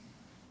here.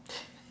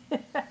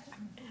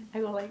 I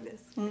go like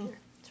this. Right here.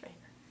 It's right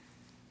here.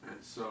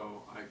 And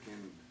so I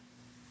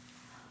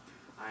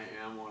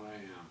am what I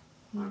am.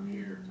 I'm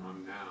here.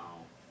 I'm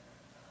now.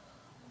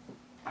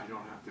 I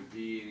don't have to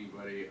be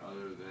anybody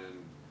other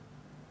than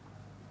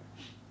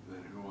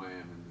who I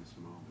am in this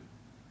moment.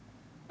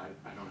 I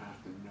don't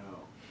have to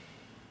know.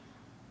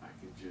 I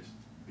can just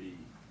be.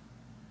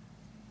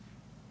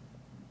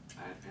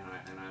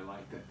 And I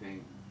like that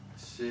thing,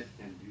 sit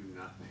and do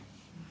nothing.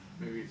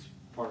 Maybe it's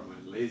part of my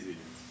laziness,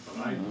 but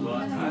I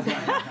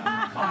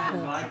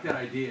like that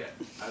idea.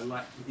 I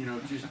like,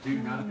 just do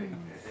nothing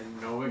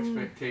and no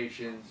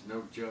expectations,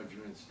 no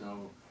judgments,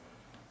 no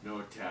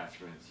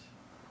attachments.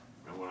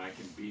 And when I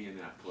can be in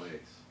that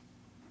place,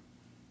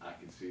 I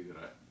can see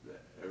that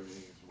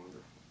everything is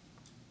wonderful.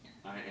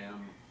 I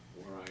am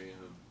where I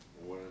am,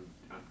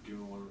 I'm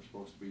doing what I'm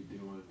supposed to be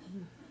doing.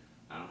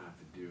 I don't have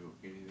to do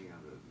anything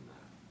other than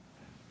that.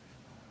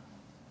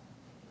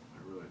 I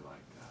really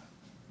like that.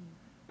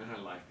 And I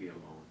like the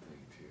alone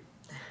thing too.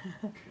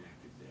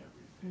 Connected to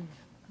everything.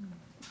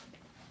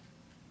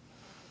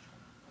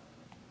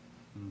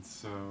 And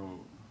so,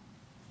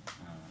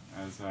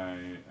 as I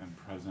am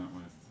present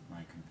with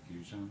my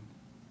confusion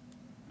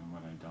and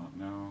what I don't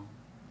know,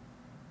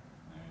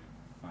 I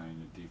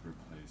find a deeper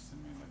place in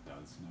me that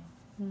does know.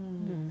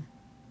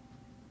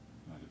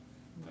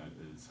 That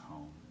is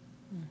home.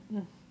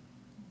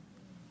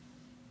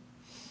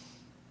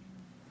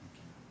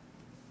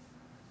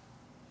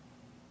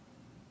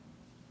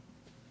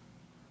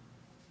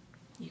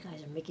 You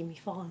guys are making me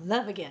fall in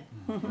love again.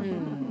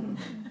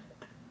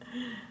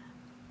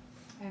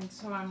 And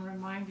so I'm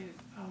reminded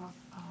of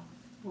a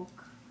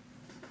book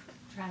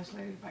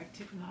translated by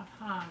Thich Nhat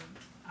Hanh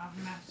of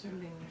Master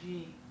Lin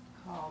Ji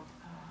called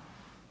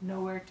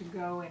Nowhere to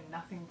Go and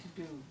Nothing to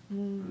Do.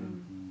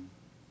 And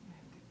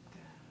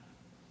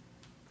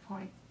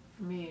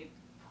it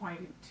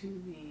pointed to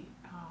the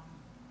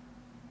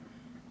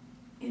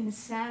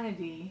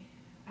insanity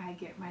I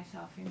get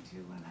myself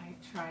into when I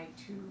try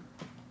to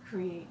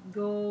create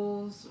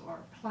goals or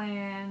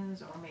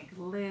plans or make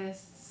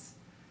lists.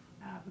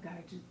 We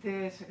gotta do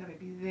this, I gotta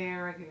be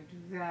there, I gotta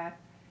do that,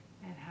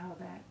 and how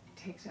that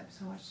takes up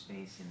so much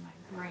space in my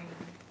brain.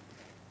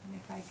 And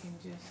if I can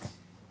just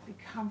be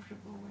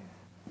comfortable with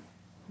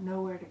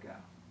nowhere to go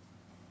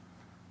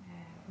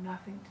and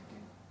nothing to do.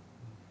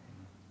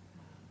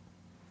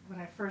 When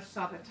I first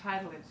saw the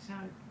title, it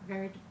sounded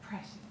very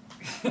depressing.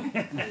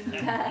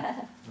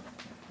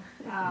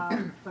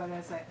 But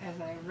as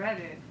I read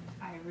it,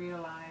 I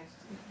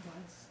realized it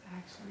was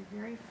actually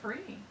very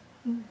freeing.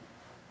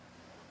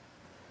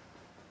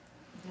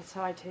 That's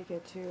how I take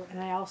it too. And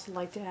I also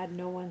like to add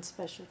no one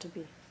special to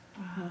be.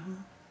 Yeah,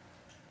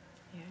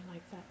 I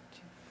like that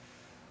too.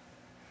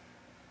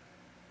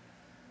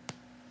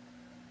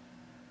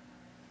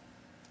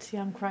 See,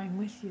 I'm crying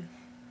with you.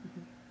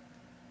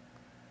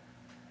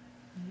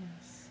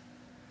 Yes.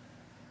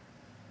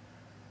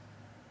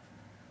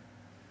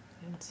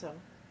 And so.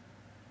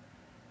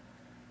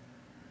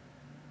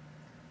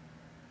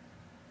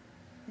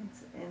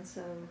 And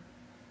so,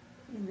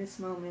 in this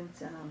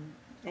moment,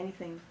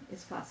 anything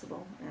is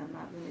possible, and I'm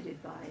not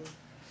limited by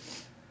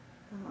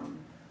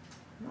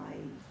my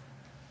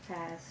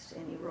past,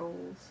 any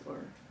roles,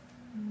 or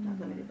not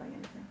limited by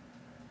anything.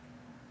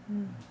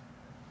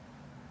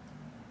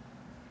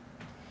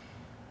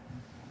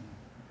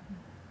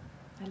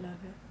 I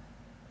love it.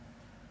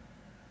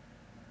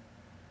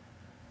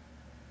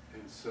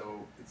 And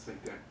so it's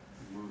like that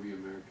movie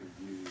American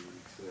Beauty when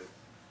he said,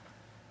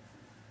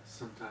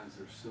 sometimes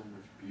there's so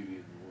much beauty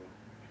in the world,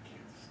 I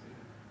can't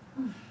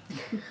stand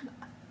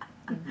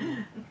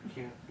it.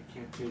 I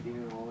can't take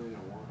it all in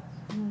at once.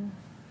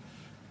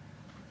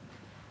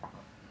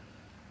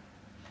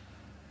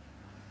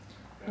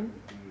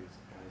 Everything is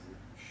as it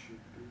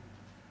should be.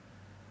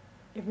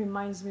 It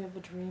reminds me of a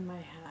dream I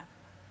had.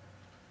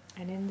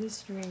 And in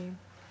this dream,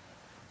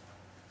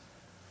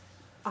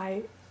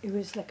 it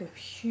was like a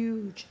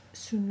huge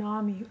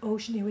tsunami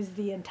ocean. It was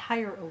the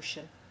entire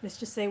ocean. Let's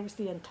just say it was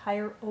the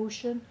entire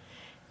ocean.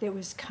 that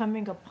was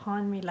coming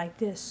upon me like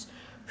this.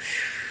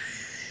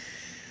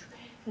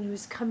 And it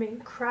was coming,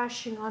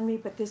 crashing on me,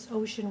 but this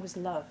ocean was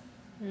love.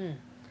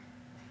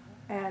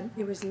 And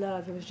it was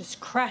love. It was just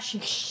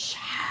crashing.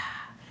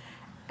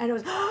 And it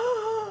was,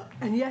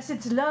 and yes,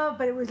 it's love,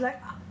 but it was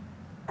like,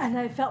 and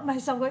I felt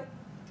myself going,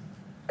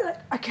 like,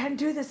 I can't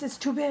do this, it's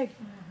too big.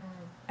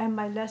 And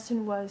my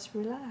lesson was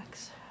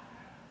relax.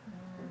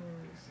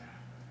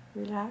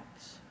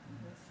 Relax.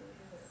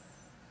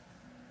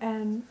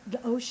 And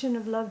the ocean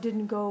of love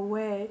didn't go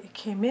away. It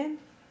came in.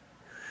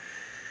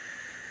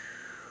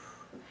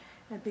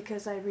 And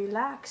because I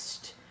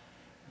relaxed,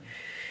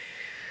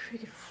 it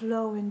could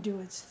flow and do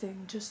its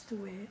thing just the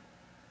way it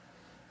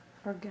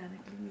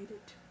organically made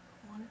it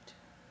want it to.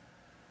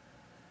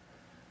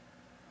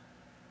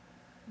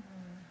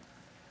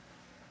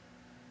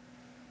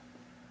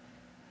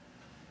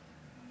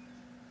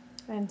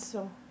 And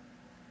so,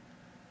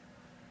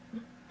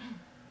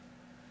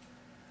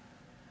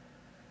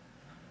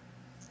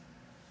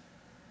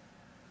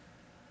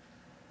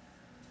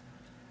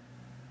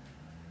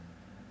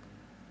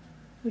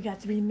 we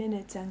got 3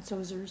 minutes, and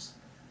sozers.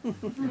 And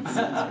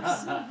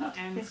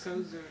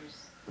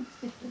sozers.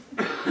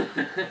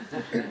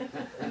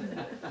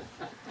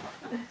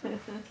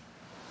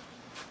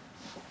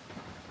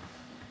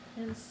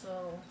 And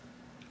so,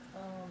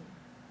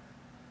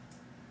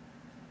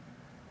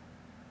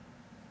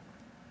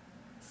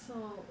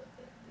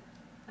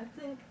 I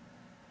think,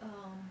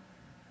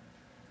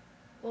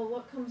 well,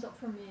 what comes up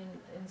for me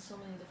in so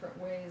many different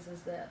ways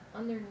is that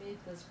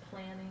underneath this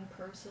planning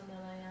person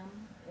that I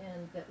am,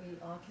 and that we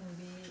all can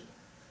be,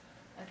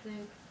 I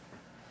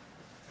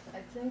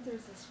think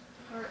there's this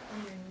part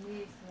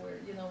underneath where,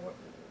 you know,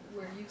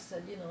 where you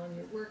said, you know, in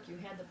your work you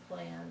had to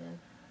plan, and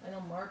I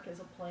know Mark is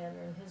a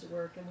planner in his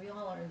work, and we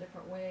all are in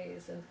different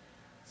ways, and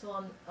so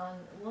on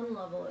one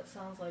level it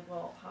sounds like,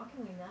 well, how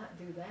can we not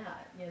do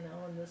that, you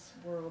know, in this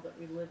world that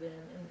we live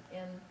in,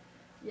 and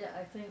yeah,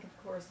 I think,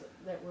 of course,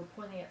 that we're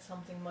pointing at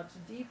something much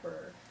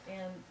deeper,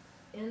 and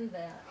in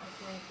that, I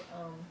think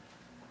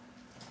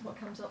what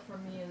comes up for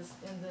me is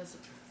in this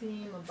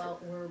theme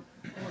about we're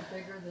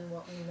bigger than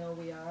what we know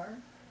we are,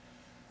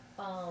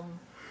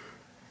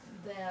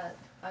 that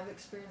I've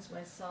experienced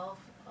myself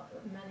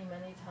many,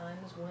 many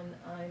times when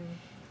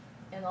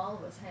and all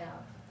of us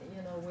have,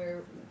 you know,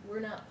 where we're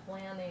not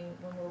planning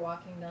when we're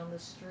walking down the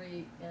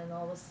street and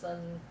all of a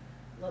sudden,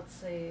 let's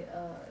say,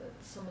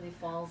 somebody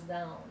falls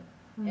down,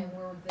 and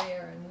we're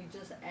there and we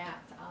just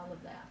act out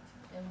of that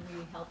and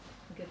we help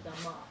get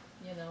them up,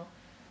 you know.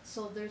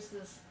 So there's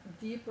this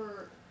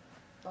deeper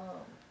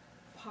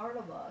part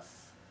of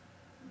us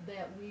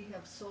that we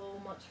have so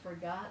much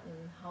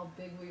forgotten how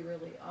big we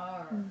really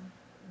are,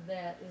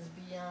 that is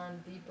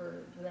beyond,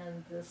 deeper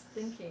than this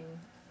thinking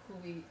who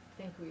we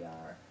think we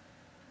are.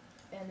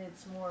 And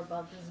it's more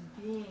about this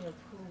being of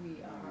who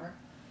we are,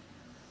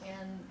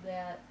 and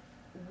that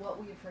what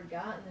we've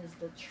forgotten is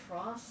the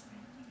trust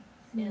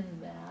in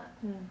that,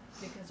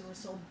 because we're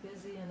so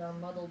busy in our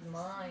muddled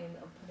mind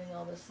of putting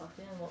all this stuff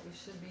in, what we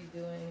should be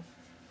doing,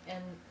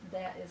 and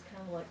that is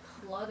kind of like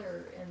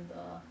clutter in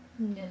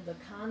the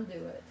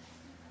conduit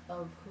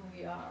of who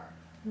we are.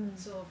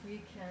 So if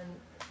we can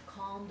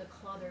calm the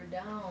clutter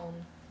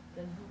down,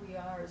 then who we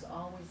are is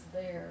always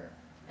there,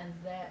 and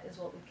that is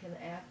what we can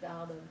act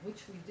out of,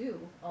 which we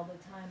do all the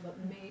time, but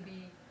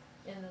maybe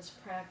in this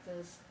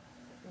practice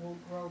we'll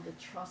grow the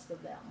trust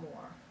of that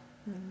more.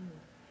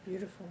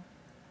 Beautiful.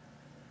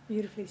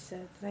 Beautifully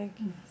said. Thank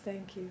you.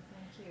 Thank you.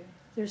 Thank you.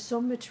 There's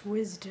so much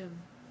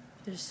wisdom.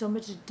 There's so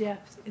much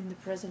depth in the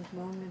present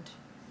moment.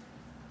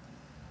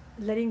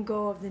 Letting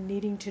go of the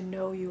needing to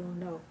know, you will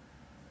know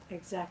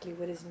exactly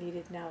what is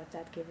needed now at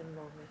that given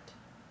moment.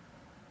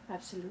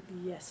 Absolutely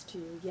yes to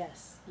you.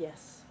 Yes,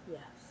 yes, yes.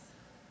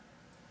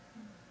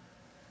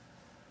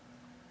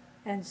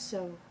 And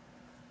so,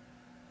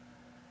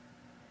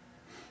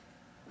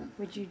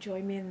 would you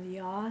join me in the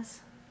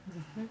ahs?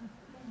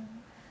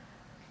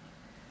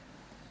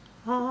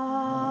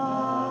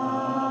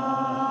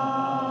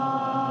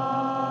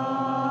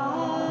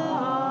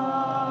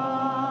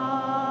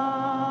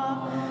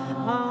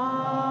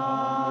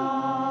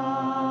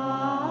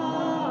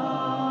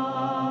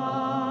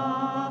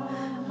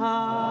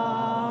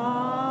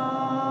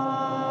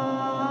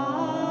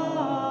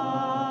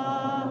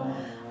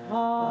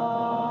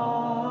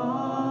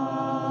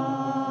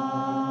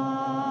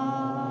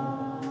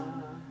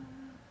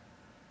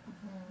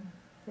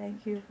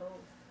 Thank you.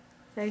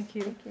 Thank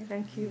you.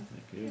 Thank you.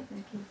 Thank you.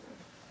 Thank you.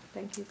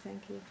 Thank you.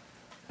 Thank you.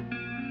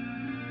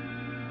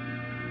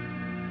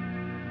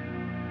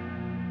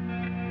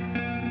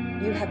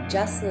 You have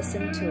just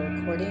listened to a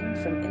recording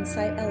from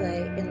Insight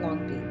LA in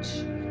Long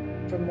Beach.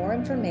 For more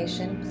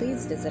information,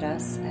 please visit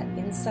us at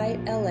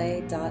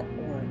insightla.org.